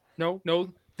 49ers.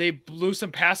 No. They blew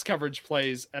some pass coverage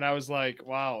plays, and I was like,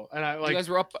 wow. And I You like, guys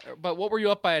were up, but what were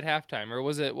you up by at halftime, or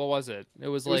was it? What was it? It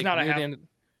was It was like not a near the half- end.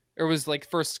 It was like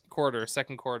first quarter,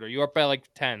 second quarter. You were up by like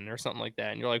 10 or something like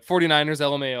that, and you're like 49ers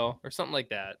LMAO or something like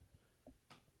that.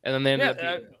 And then they ended yeah.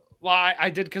 up beating. Well, I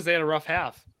did because they had a rough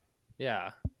half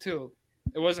Yeah, too.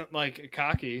 It wasn't like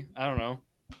cocky. I don't know.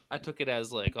 I took it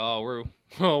as like, we're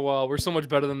so much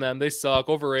better than them. They suck,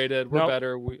 overrated. We're Nope.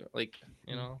 better. We like,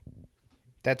 you know,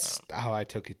 That's how I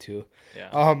took it too. yeah.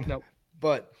 Nope.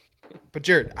 But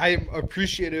Jared, I am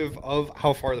appreciative of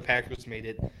how far the Packers made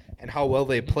it and how well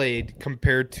they played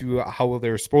compared to how well they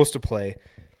were supposed to play.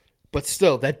 But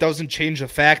still, that doesn't change the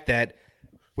fact that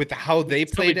with how they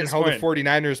Still be played and how the disappointed.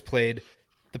 49ers played,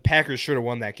 the Packers should have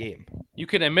won that game. You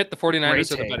can admit the 49ers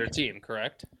Great are the take. better team,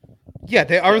 correct? Yeah,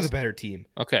 they are the better team.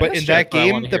 Okay. But in that That's what I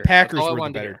game, wanna the hear. Packers That's all I were the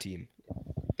wanted to better hear. team.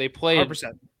 They played.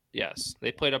 100%. Yes,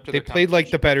 they played up to They their played like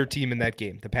the competition. better team in that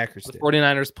game. The Packers The did.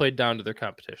 49ers played down to their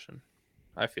competition.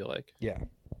 I feel like. Yeah.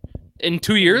 In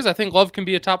 2 years, I think Love can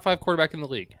be a top 5 quarterback in the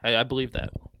league. I believe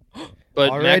that. But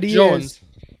Already Mac Jones, is.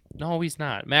 no, he's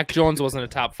not. Mac Jones wasn't a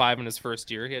top 5 in his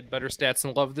first year. He had better stats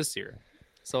than Love this year.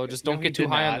 So just don't No, get he too did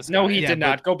high on not. this. No, guy. he Yeah, did but-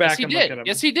 not. Go Yes, back he and look did. at him.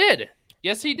 Yes, he did.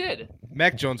 Yes, he did.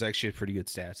 Mac Jones actually had pretty good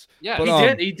stats. Yeah, But, He um,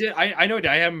 did. He did. I know.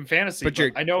 I have him in fantasy. but But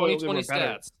Jared, I know it 2020 was better.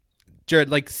 stats. Jared,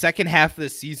 like second half of the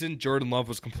season, Jordan Love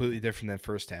was completely different than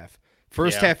first half.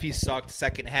 First Yeah. half he sucked.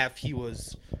 Second half he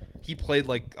played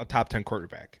like a top 10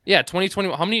 quarterback. Yeah,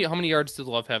 2020. How many yards did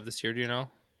Love have this year? Do you know?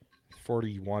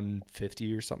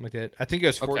 4150 or something like that. I think it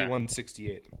was Okay.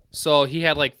 4168. So he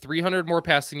had like 300 more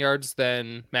passing yards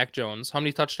than Mac Jones. How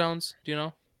many touchdowns? Do you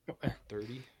know?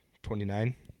 30,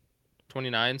 29.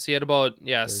 29. So he had about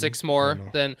 30? 6 I more don't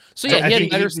know. than. So I yeah, he had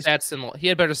think better he was- stats than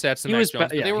He Mac was Jones. be-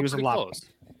 but yeah, they were he was a pretty lot- close.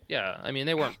 Yeah, I mean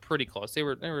they weren't pretty close. They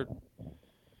were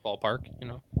ballpark. You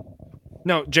know.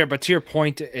 No, Jared. But to your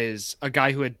point is a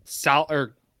guy who had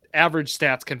average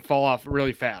stats can fall off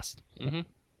really fast. Mm-hmm.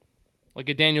 Like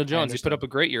a Daniel Jones, he put understand. up a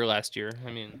great year last year.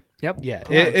 I mean, Yep. Yeah,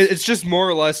 Come on. it's just more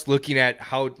or less looking at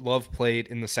how Love played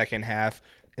in the second half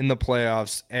in the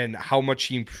playoffs and how much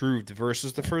he improved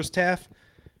versus the first half.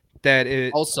 That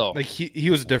it also like he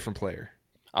was a different player.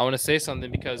 I want to say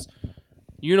something because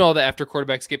you know that after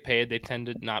quarterbacks get paid, they tend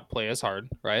to not play as hard,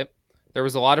 right? There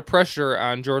was a lot of pressure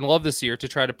on Jordan Love this year to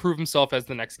try to prove himself as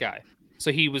the next guy.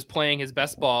 So he was playing his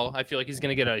best ball. I feel like he's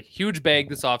going to get a huge bag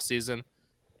this offseason,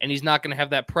 and he's not going to have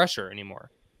that pressure anymore.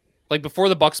 Like before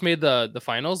the Bucks made the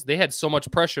finals, they had so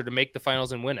much pressure to make the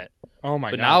finals and win it. Oh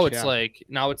my But god.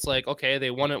 now it's like, okay,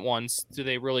 they won it once. Do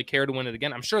they really care to win it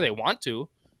again? I'm sure they want to.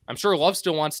 I'm sure Love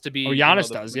still wants to be. Oh, Giannis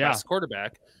the does, yeah. best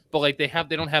quarterback. But like they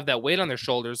don't have that weight on their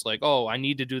shoulders. Like, oh, I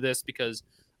need to do this because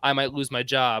I might lose my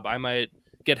job. I might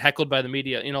get heckled by the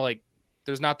media. You know, like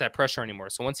there's not that pressure anymore.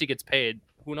 So once he gets paid,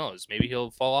 who knows? Maybe he'll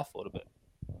fall off a little bit.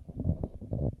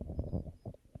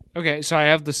 Okay, so I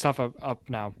have the stuff up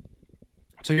now.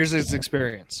 So here's his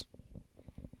experience.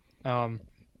 And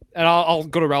I'll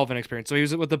go to relevant experience. So he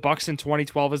was with the Bucks in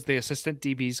 2012 as the assistant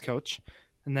DBs coach,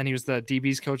 and then he was the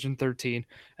DBs coach in 13,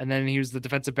 and then he was the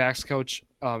defensive backs coach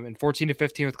in 14 to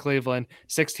 15 with Cleveland,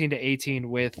 16 to 18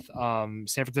 with San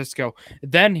Francisco.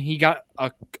 Then he got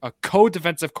a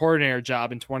co-defensive coordinator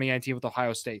job in 2019 with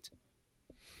Ohio State.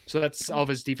 So that's all of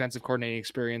his defensive coordinating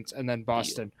experience, and then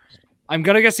Boston. I'm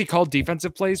gonna guess he called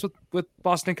defensive plays with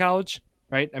Boston College,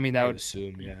 right? I mean, that would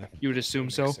assume, yeah. you would assume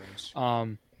so. Makes sense.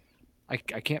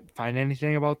 I can't find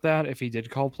anything about that if he did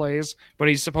call plays, but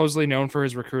he's supposedly known for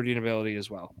his recruiting ability as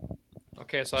well.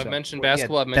 Okay, so I've So, mentioned Well,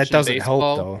 basketball. I've that mentioned doesn't baseball.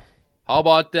 help though. How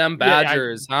about them Yeah, I-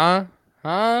 Badgers, huh?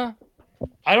 Huh?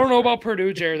 I don't know about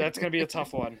Purdue, Jared. That's gonna be a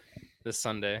tough one. This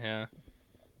Sunday, yeah.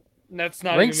 And that's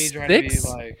not Rank even me trying to be 6.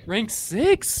 like Rank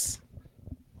 6.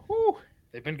 Whew.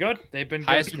 they've been good. They've been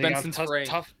Highest good. we've They been got since tough, Ray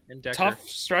tough, and Decker. tough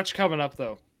stretch coming up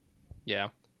though. Yeah,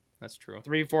 that's true.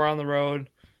 3-4 on the road.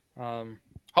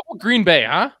 How about Green Bay,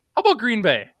 huh? How about Green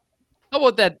Bay? How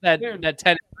about that They're-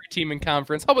 10-3 team in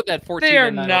conference? How about that 14? They are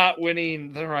and 9? not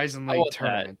winning the Horizon How League about that?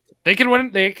 tournament. They can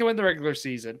win. They can win the regular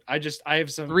season. I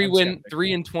have some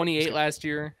 3-28 last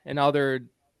year, and now they're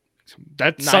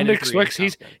That's 9-3 Sunday in Swix.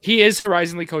 conference. He is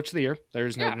Horizon League Coach of the Year.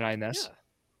 There's no Yeah, denying this.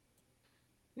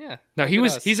 Yeah. No,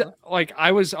 Look at us, he's huh? like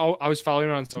I was following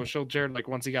him on social, Jared. Like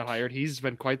once he got hired, he's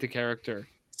been quite the character.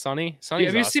 Sonny.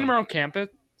 Have you seen him around campus?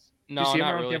 No, you see him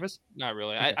not around really. campus? Not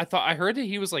really. Okay. I heard that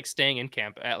he was like staying in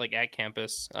camp at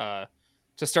campus. To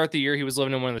start the year, he was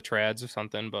living in one of the trads or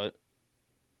something, but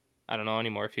I don't know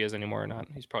anymore if he is anymore or not.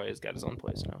 He's probably has got his own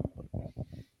place now.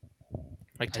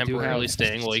 Like I do temporarily have-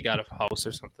 staying while he got a house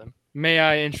or something. May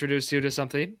I introduce you to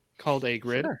something called a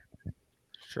grid?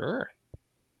 Sure.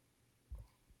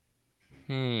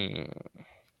 Hmm.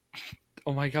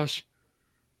 Oh my gosh,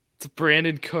 it's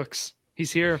Brandon Cooks.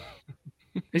 He's here.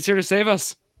 He's here to save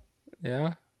us.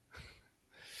 Yeah.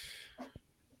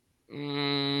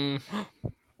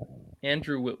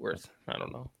 Andrew Whitworth. I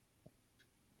don't know.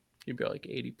 He'd be like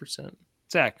 80%.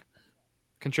 Zach,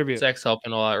 contribute. Zach's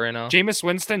helping a lot right now. Jameis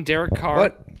Winston, Derek Carr.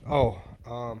 What? Oh,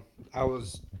 I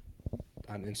was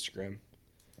on Instagram.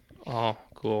 Oh,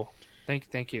 cool.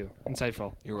 Thank you.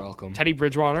 Insightful. You're welcome. Teddy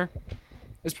Bridgewater.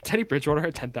 Is Teddy Bridgewater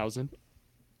at 10,000?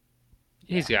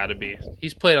 He's got to be.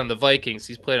 He's played on the Vikings.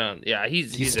 He's played on. Yeah, He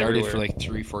he's started everywhere. for like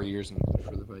 3-4 years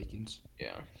for the Vikings.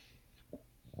 Yeah.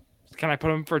 Can I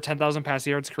put him for 10,000 pass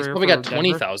yards He's career? probably for got Denver?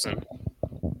 20,000.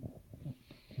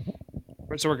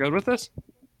 So we're good with this?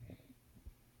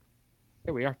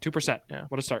 Here we are. 2%. Yeah.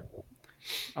 What a start. We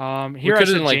Here I could have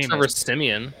said done like Jameis. Trevor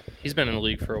Simeon. He's been in the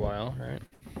league for a while, right?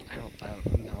 I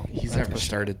don't know. He's never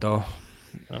started though.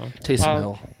 No. Taysom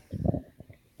Hill.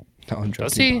 No, I'm joking.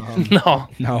 Does he? No,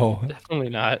 No. definitely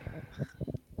not.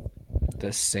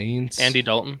 The Saints. Andy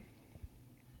Dalton.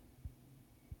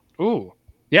 Ooh.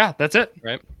 Yeah, that's it.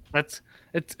 Right.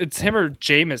 It's him or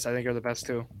Jameis, I think, are the best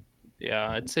two. Yeah,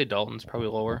 I'd say Dalton's probably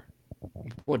lower.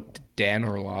 What? Dan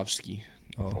Orlovsky.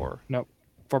 Oh. Or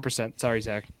 4%. Sorry,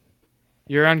 Zach.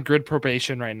 You're on grid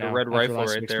probation right now. red after rifle last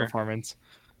right week's there. Performance.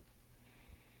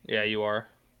 yeah, you are.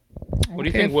 What do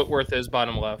you think Whitworth is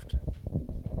bottom left?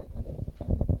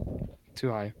 Too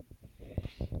high.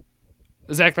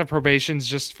 Zach, that probation's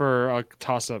just for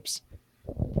toss-ups.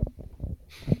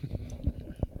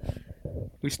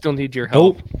 We still need your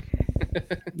help.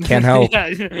 Nope. Can't help.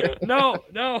 Yeah. No.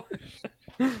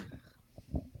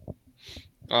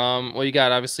 Well, you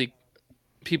got obviously.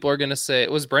 People are gonna say,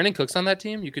 was Brandon Cooks on that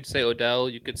team? You could say Odell.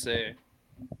 You could say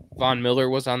Von Miller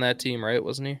was on that team, right?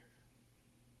 Wasn't he?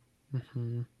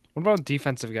 Mm-hmm. What about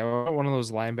defensive guy? What about one of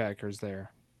those linebackers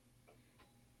there?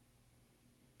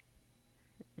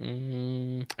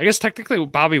 I guess technically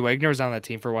Bobby Wagner was on that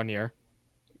team for 1 year.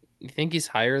 You think he's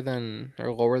higher than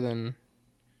or lower than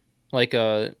like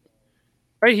Right,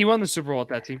 he won the Super Bowl with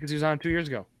that team because he was on it 2 years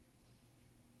ago.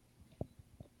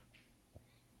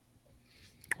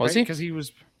 was right? he? Because he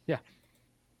was.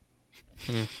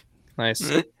 Nice.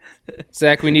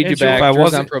 Zach, we need you Andrew, back. if I Drew's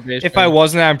wasn't- on probation. If I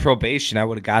wasn't on probation, I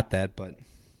would have got that, but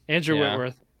Andrew Yeah.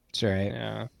 Whitworth. it's all right.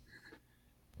 Yeah.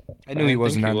 I knew he didn't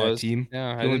wasn't think on he that was. team. Yeah, I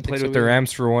He only didn't think played so with the either.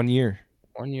 Rams for 1 year.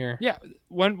 1 year. Yeah.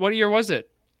 What year was it?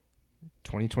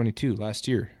 2022, last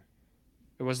year.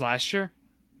 It was last year.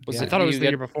 Was I it- thought it was you the got-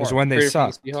 year It before. was when they Traded from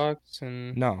the sucked. Seahawks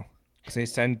and No, because they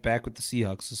signed back with the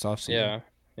Seahawks this offseason.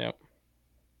 yeah.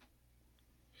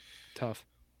 Tough.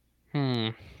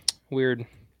 Weird.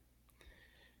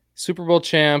 Super Bowl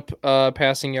champ,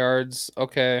 passing yards.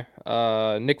 Okay.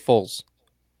 Nick Foles.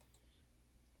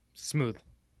 Smooth.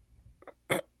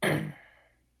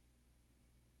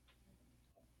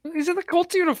 He's in the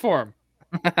Colts uniform.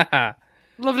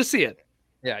 Love to see it.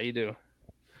 Yeah, you do.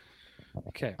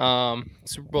 Okay.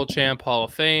 Super Bowl champ, Hall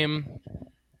of Fame.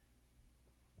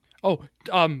 Oh,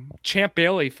 Champ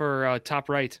Bailey for top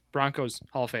right Broncos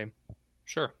Hall of Fame.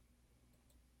 Sure.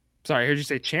 Sorry, I heard you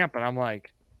say champ, and I'm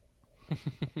like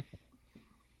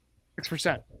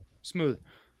 6%. Smooth.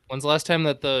 When's the last time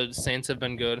that the Saints have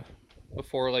been good?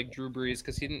 Before like Drew Brees,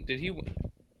 because he didn't. Did he?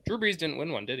 Drew Brees didn't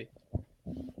win one, did he?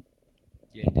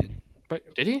 Yeah, he did.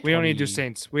 But Did he? we don't need to do 20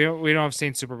 Saints. We don't have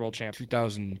Saints Super Bowl champ.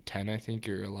 2010, I think,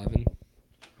 or 11.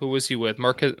 Who was he with?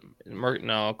 Marcus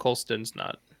No, Colston's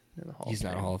not in the Hall He's of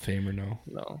not a Fame. Hall of Famer, no.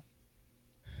 No.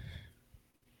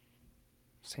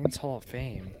 Saints Hall of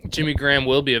Fame. Jimmy Graham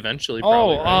will be eventually.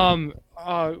 Probably,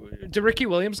 right? Did Ricky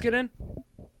Williams get in?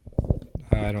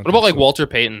 I don't. What about like Walter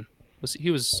Payton?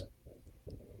 He was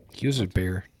a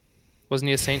Bear. wasn't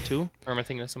he a Saint too? Or am I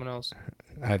thinking of someone else?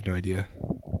 I have no idea.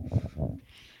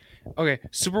 Okay,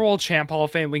 Super Bowl champ Hall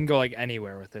of Fame. We can go like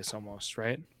anywhere with this almost,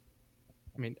 right?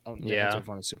 I mean, Yeah. I've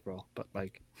won a Super Bowl, but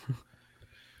like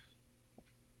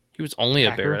He was only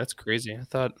a Bear. Packer? That's crazy. I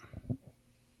thought. Who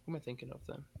am I thinking of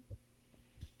then?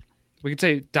 we could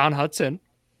say Don Hudson.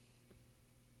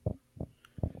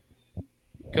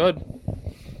 Good.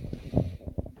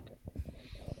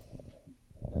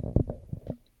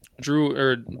 Drew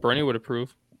or Bernie would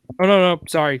approve. Oh no,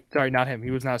 sorry, not him.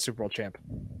 He was not a Super Bowl champ.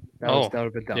 That would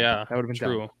have been dumb. Yeah, that would have been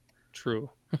true. dumb. True.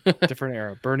 Different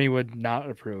era. Bernie would not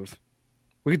approve.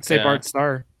 We could say Yeah. Bart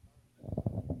Starr.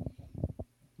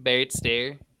 Bart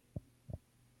Starr.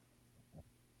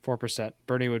 4%.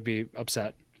 Bernie would be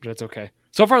upset, but it's okay.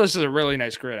 So far, this is a really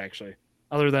nice grid, actually.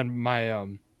 Other than my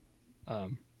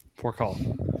poor call.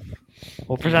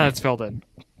 We'll pretend it's filled in.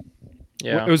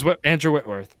 Yeah. It was Andrew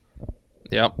Whitworth.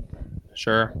 Yep.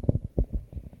 Sure.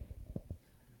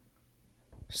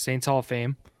 Saints Hall of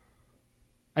Fame.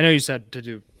 I know you said to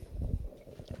do.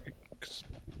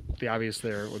 The obvious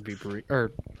there would be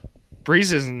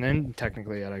Breeze isn't in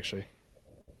technically yet, actually.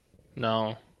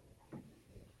 No.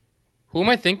 Who am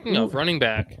I thinking of? Running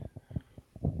back.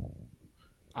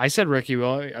 I said Ricky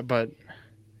Will, but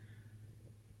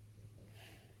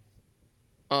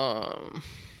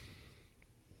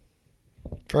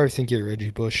Probably think you're Reggie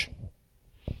Bush.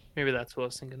 Maybe that's who I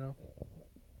was thinking of.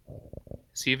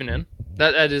 Is he even in?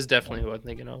 That is definitely who I'm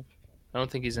thinking of. I don't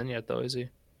think he's in yet, though, is he?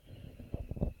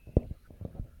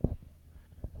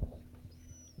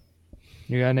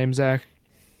 you got a name, Zach?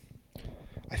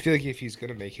 I feel like if he's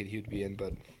gonna make it, he would be in,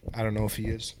 but I don't know if he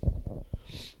is.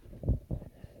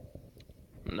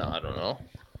 No, I don't know.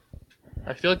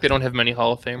 I feel like they don't have many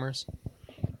Hall of Famers.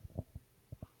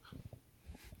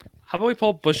 How about we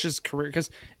pull Bush's career? Because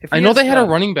I know they had a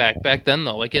running back then,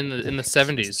 though, like in the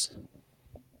 70s.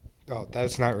 Oh,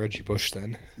 that's not Reggie Bush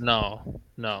then. No.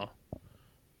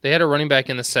 They had a running back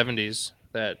in the 70s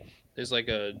that is like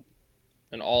an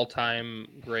all-time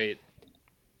great.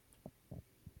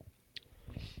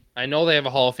 I know they have a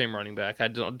Hall of Fame running back. I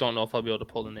don't know if I'll be able to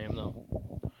pull the name, though.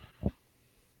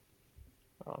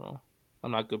 I don't know.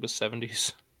 I'm not good with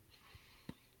 70s.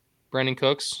 Brandon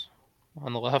Cooks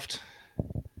on the left.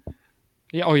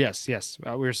 Yeah. Oh yes. We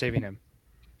were saving him.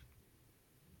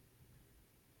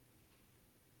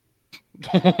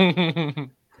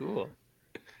 Cool.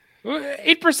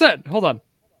 8%. Hold on.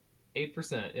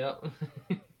 8%. Yep.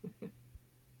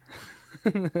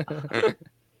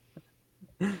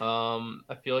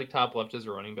 I feel like top left is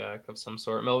a running back of some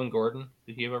sort. Melvin Gordon.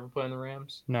 Did he ever play in the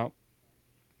Rams? No.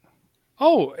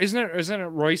 Oh, isn't it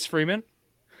Royce Freeman?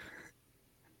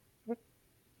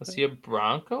 Was he a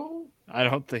Bronco? I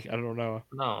don't know.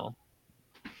 No.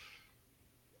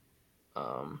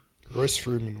 Royce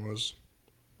Freeman was.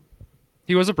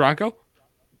 He was a Bronco?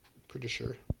 Pretty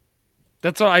sure.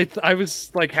 That's what I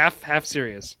was like half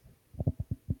serious.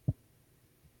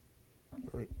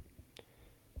 Right.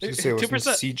 I was gonna say, 2%.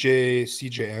 wasn't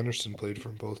CJ Anderson played for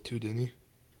them both too, didn't he?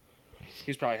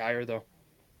 He's probably higher though.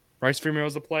 Royce Freeman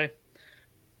was the play.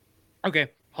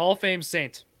 Okay, Hall of Fame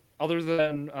Saint, other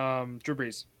than Drew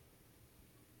Brees.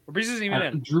 Brees isn't even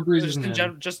in. Drew Brees Just isn't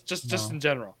in. Just in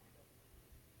general.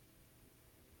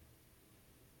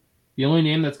 The only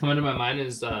name that's coming to my mind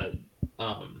is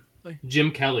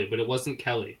Jim Kelly, but it wasn't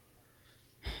Kelly.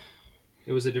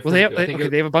 It was a different. Well,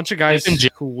 they have a bunch of guys Type in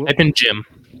Jim. who.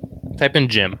 Type in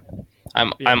Jim.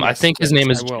 I think his name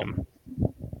is Jim.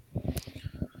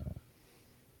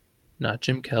 Not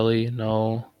Jim Kelly.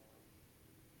 No.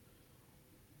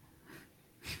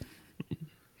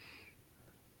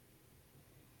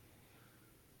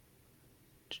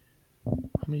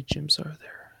 How many gyms are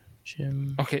there?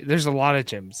 Jim. Okay, there's a lot of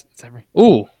gyms. It's every.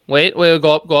 Ooh, wait,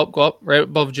 go up, right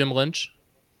above Jim Lynch.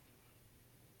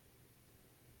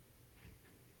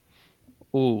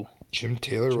 Ooh, Jim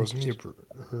Taylor wasn't he a?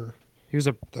 He was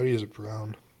a. I thought he was a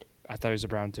Brown. I thought he was a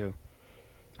Brown too.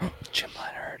 Jim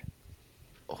Leonard.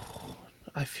 Oh,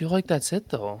 I feel like that's it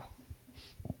though.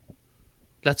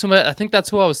 I think that's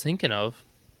who I was thinking of.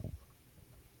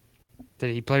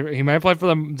 Did he play? He might have played for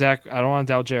them, Zach. I don't want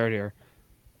to doubt Jared here.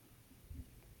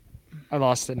 I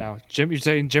lost it now. You're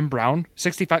saying Jim Brown?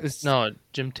 65. No,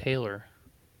 Jim Taylor.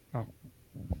 Oh.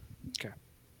 Okay.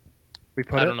 We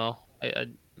put I it? don't know.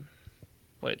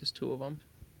 Wait, there's two of them.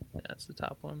 Yeah, that's the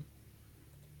top one.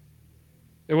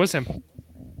 It was him.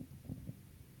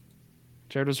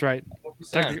 Jared was right.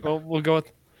 We'll go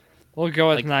with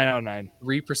Like 9 out of 9.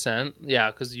 3%.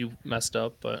 Yeah, because you messed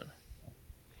up, but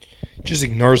Just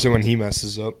ignores it when he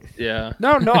messes up. yeah.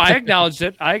 No, I acknowledged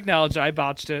it. I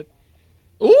botched it.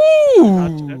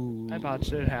 Ooh! I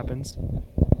botched it. It happens.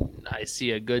 I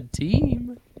see a good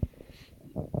team.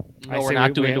 I No, we're say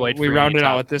not doing Dwight Freeney. We rounded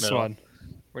out top with this middle. one.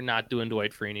 We're not doing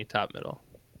Dwight Freeney top middle.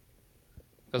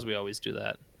 Because we always do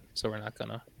that. So we're not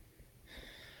gonna.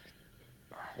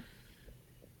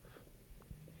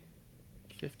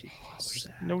 50.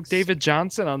 No David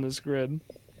Johnson on this grid.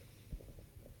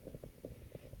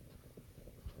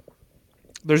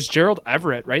 There's Gerald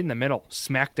Everett right in the middle,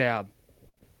 smack dab.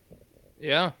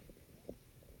 Yeah.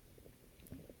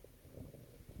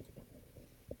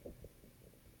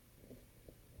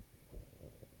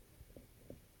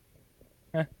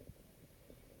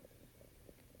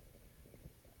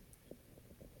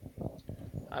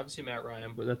 Obviously Matt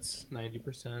Ryan, but that's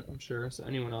 90%, I'm sure. So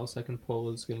anyone else I can pull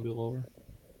is going to be lower.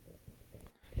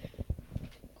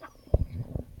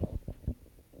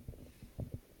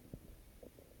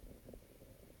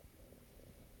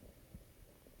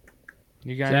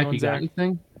 You got Zach, anyone, you got Zach?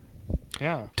 anything?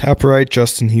 Yeah. Top right,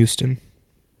 Justin Houston.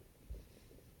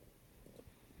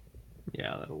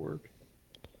 Yeah, that'll work.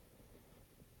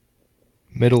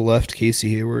 Middle left,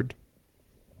 Casey Hayward.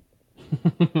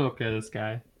 Okay, this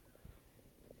guy.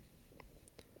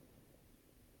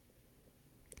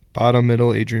 Bottom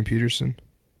middle, Adrian Peterson.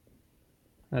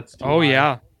 That's too Oh high.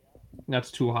 yeah. That's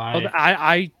too high. Oh,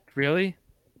 I really.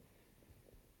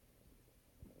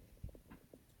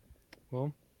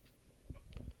 Well,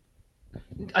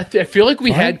 I feel like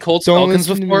we Fine. had Colts Don't Falcons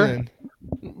listen to me before. then.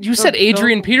 You said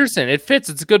Adrian no. Peterson. It fits.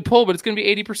 It's a good pull, but it's going to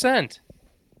be 80%.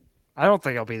 I don't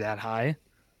think I'll be that high.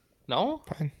 No?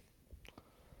 Fine.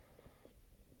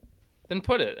 Then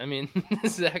put it. I mean,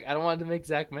 Zach, I don't want to make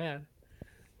Zach mad.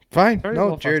 Fine. Very No,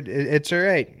 well, Jared, it's all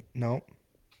right. No.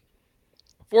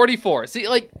 44. See,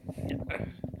 like,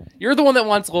 you're the one that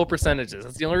wants low percentages.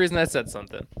 That's the only reason I said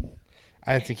something.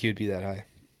 I didn't think he would be that high.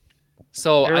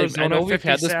 So I Arizona, know we've 50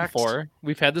 had this sacks. before.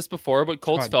 We've had this before, but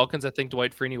Colts Fine. Falcons, I think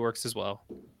Dwight Freeney works as well.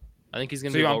 I think he's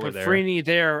going So to be you want lower to put there. Freeney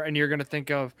there, and you're going to think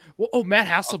of Matt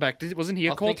Hasselbeck. Wasn't he a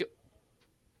I'll Colt? think-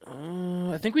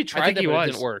 I think we tried it, he but was.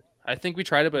 it didn't work. I think we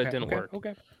tried it, but it didn't work.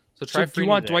 Okay. So try So do you Freeney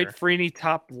want there. Dwight Freeney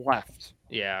top left?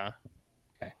 Yeah.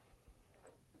 Okay.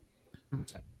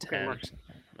 10. Works.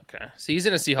 Okay. So he's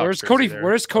in a Seahawks. jersey there,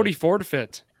 Where's but- Cody Ford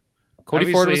fit?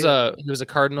 Cody Ford was Obviously- a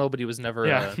Cardinal, but he was never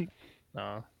Yeah.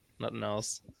 no, nothing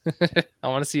else. I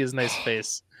want to see his nice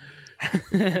face.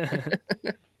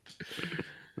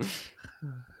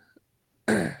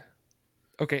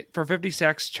 Okay, for 50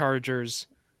 sacks Chargers,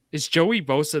 is Joey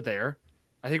Bosa there?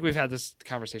 I think we've had this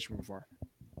conversation before.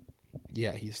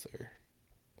 Yeah, he's there.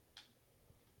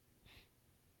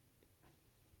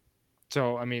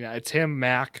 So, I mean, it's him,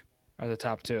 Mac are the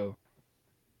top two.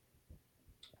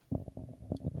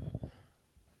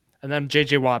 And then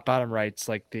JJ Watt, bottom right's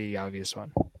like the obvious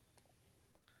one.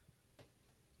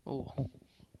 Oh.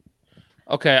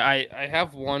 Okay, I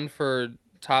have one for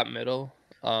top middle.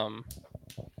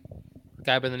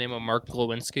 Guy by the name of Mark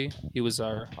Glowinski. He was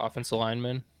our offensive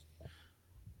lineman.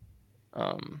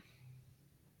 I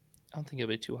don't think he'll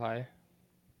be too high.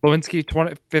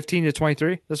 Lewinsky, 15 to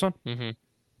 23, this one?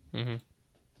 Mm-hmm.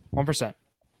 Mm-hmm. 1%.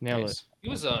 Nailed Nice. He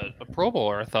was a Pro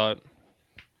Bowler, I thought.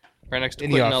 Right next to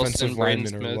Any Quentin offensive Nelson, Braden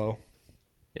linemen are Smith. low.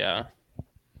 Yeah.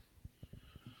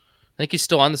 I think he's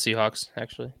still on the Seahawks,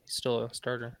 actually. He's still a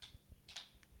starter.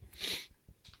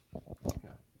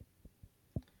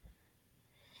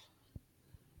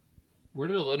 Where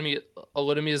did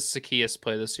Oludemi Zacchaeus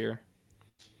play this year?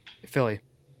 it. Philly.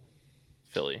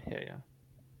 Philly, yeah.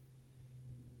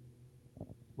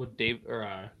 What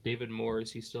David Moore,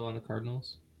 is he still on the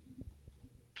Cardinals?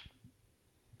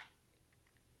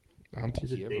 I don't think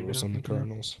Is it he ever David was on the I'm thinking of?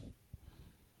 Cardinals.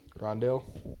 Rondale?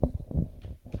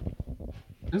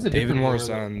 There's a David different Moore's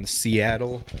Moore, on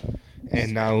Seattle,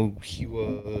 and now he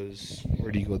was.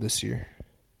 Where did he go this year?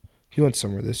 He went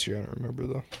somewhere this year. I don't remember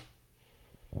though.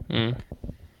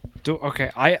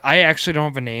 Okay, I actually don't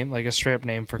have a name, like a straight up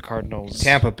name for Cardinals.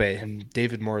 Tampa Bay, and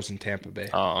David Moore's in Tampa Bay.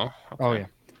 Oh, okay. Oh, yeah.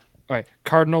 All right,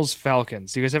 Cardinals,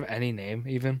 Falcons. Do you guys have any name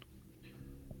even?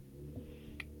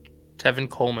 Tevin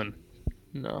Coleman.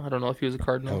 No, I don't know if he was a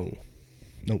Cardinal.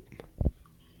 No,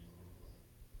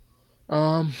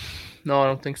 nope. No, I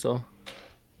don't think so.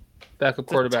 Backup a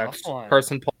quarterback, tough one.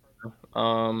 Carson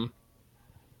Palmer.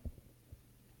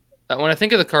 When I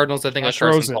think of the Cardinals, I think Josh of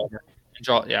Carson Rosen.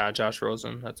 Palmer. Josh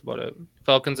Rosen. That's about it.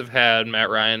 Falcons have had Matt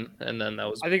Ryan, and then that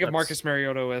was. I think of that's- Marcus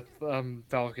Mariota with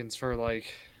Falcons for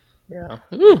like Yeah.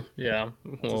 Ooh, yeah.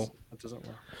 Well, That doesn't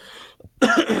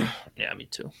work. yeah, me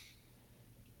too.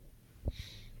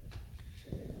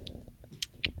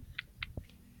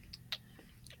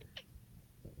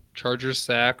 Chargers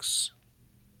sacks.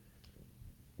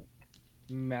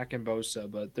 Mac and Bosa,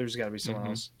 but there's got to be someone Mhm.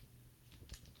 else.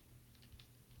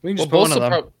 We can Well, just put one of Bosa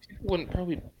them. people wouldn't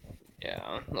probably.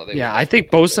 Yeah. No, they Yeah, wouldn't. I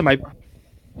think Bosa might. You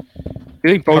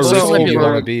think How Bosa risky might do be you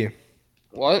over- want to be?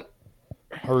 What?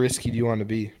 How risky do you want to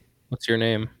be? What's your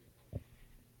name?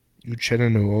 Uchenna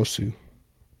Nwosu.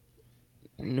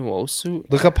 Nuosu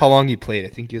Look up how long he played. I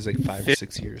think he was like 5 or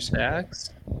 6 years.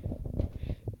 sacks.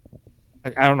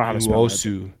 I don't know how to spell it.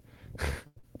 Nwosu.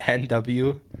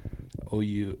 NWOUOSU.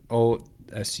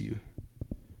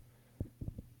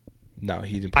 No,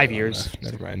 he didn't. play 5 long years. enough.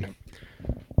 Never mind.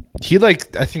 He I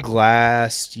think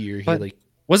last year he But- like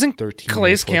Wasn't 13. or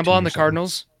Calais Campbell 14 on or the something.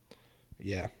 Cardinals?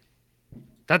 Yeah,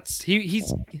 That's he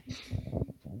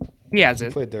has he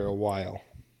it. played there a while.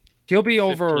 He'll be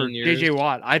over 15 JJ years.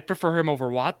 Watt. I'd prefer him over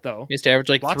Watt though. He used to average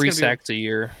like Watt's 3 gonna be- sacks a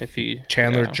year if he.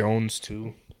 Chandler yeah. Jones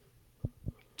too.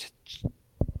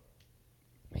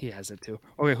 He has it too.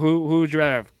 Okay, who would you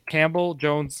rather have? Campbell,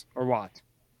 Jones, or Watt?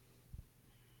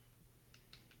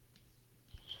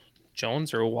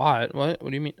 Jones or Watt? What do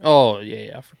you mean? Oh,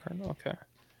 yeah, for Cardinal. Okay.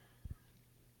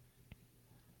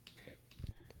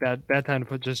 Bad time to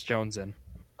put just Jones in.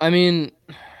 I mean,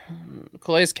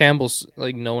 Calais Campbell's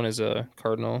like known as a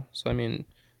Cardinal, so I mean,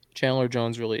 Chandler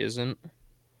Jones really isn't.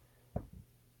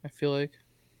 I feel like.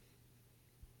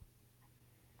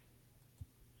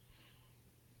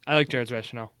 I like Jared's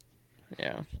rationale.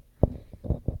 Yeah.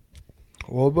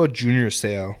 What about Junior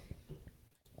Seau?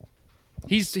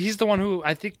 He's the one who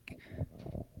I think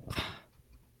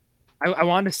I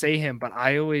wanted to say him, but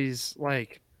I always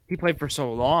he played for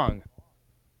so long.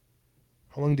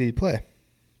 How long did he play?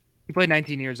 He played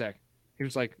 19 years, Zach. He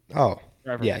was like Oh,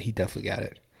 forever. yeah, he definitely got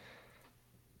it.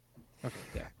 Okay,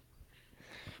 yeah.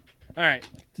 All right.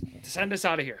 To send us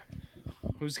out of here.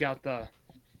 Who's got the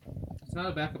It's not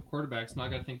a backup quarterback, so I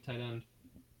got to think tight end.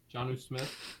 Jonnu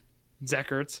Smith. Zach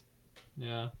Ertz,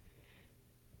 Yeah.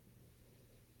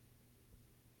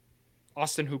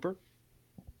 Austin Hooper,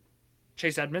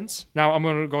 Chase Edmonds. Now I'm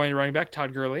going to go in running back.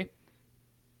 Todd Gurley,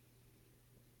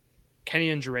 Kenny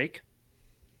and Drake,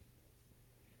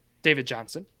 David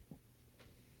Johnson,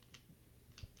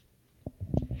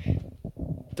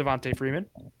 Devontae Freeman.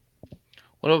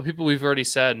 What about people we've already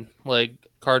said, like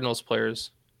Cardinals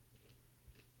players?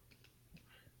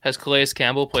 Has Calais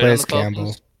Campbell played on Calais the Falcons?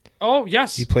 Campbell. Oh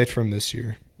yes, He played for him this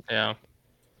year. Yeah.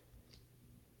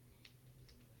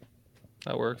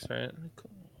 That works, right?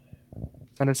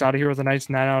 send us out of here with a nice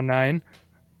 9 out of 9.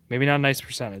 Maybe not a nice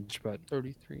percentage, but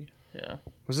 33. Yeah.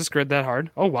 was this grid that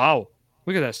hard? Oh wow,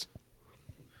 look at this.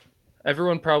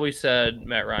 Everyone probably said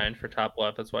Matt Ryan for top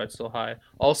left. That's why it's so high.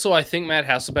 Also, I think Matt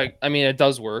Hasselbeck. I mean, it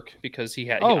does work because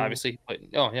he Oh. obviously played.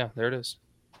 Oh yeah, there it is.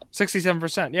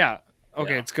 67%. Yeah.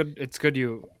 Okay, Yeah. it's good. It's good.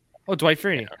 Oh, Dwight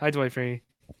Freeney. Hi, Dwight Freeney.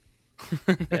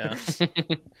 Yeah.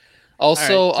 All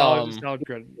Also, right, solid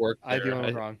grid. worked I there. feel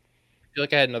I wrong. feel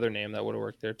like I had another name that would have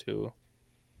worked there too.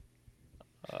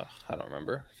 I don't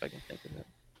remember if I can think of it.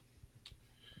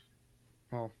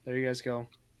 Well, there you guys go.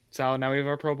 So now we have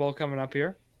our Pro Bowl coming up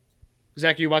here.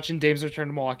 Zach, are you watching Dame's return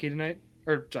to Milwaukee tonight?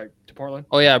 Or sorry, to Portland?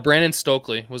 Oh yeah, Brandon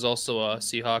Stokely was also a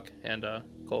Seahawk and a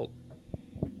Colt.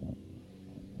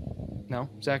 No,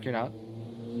 Zach, you're not.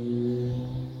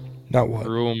 Not what?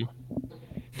 Room.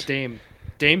 Dame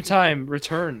time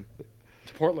return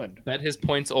to Portland. Bet his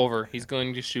points over. He's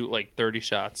going to shoot like 30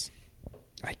 shots.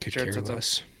 I could Sure, care it's a-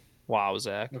 less. Wow,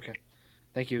 Zach. Okay.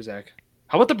 Thank you, Zach.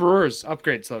 How about the Brewers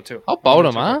upgrades though too? How about I'm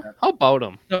him, gonna huh? check out How about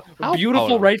him? that. How Beautiful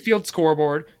about 'em? right field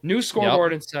scoreboard, new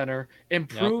scoreboard and center,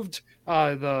 improved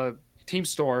the team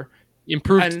store,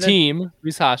 Improved And then- team.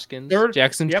 Reese Hoskins. Third-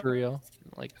 Jackson yep. Trio.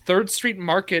 Like 3rd Street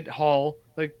Market Hall,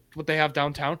 like what they have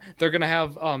downtown. They're gonna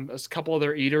have a couple of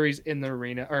their eateries in the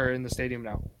arena or in the stadium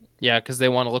now. yeah, because they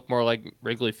want to look more like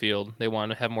Wrigley Field. They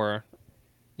want to have more,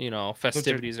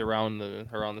 festivities around the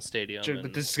stadium. Sure, and-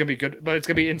 but this is gonna be good, but it's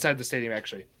gonna be inside the stadium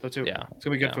actually, though too. Yeah, it's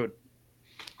gonna be good yeah. food.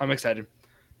 I'm excited.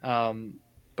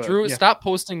 But Drew, yeah. stop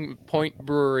posting Point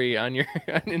Brewery on your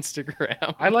on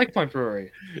Instagram. I like Point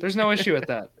Brewery. There's no issue with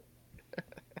that.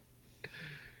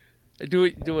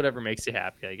 Do whatever makes you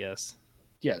happy, I guess.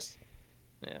 Yes.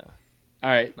 Yeah. All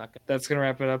right. Not gonna- That's going to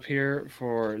wrap it up here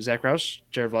for Zach Roush,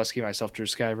 Jared Vleski, myself, Drew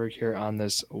Skyberg here on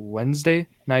this Wednesday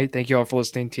night. Thank you all for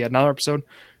listening to yet another episode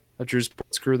of Drew's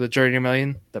Sports Crew, the Journey to a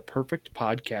Million, the perfect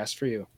podcast for you.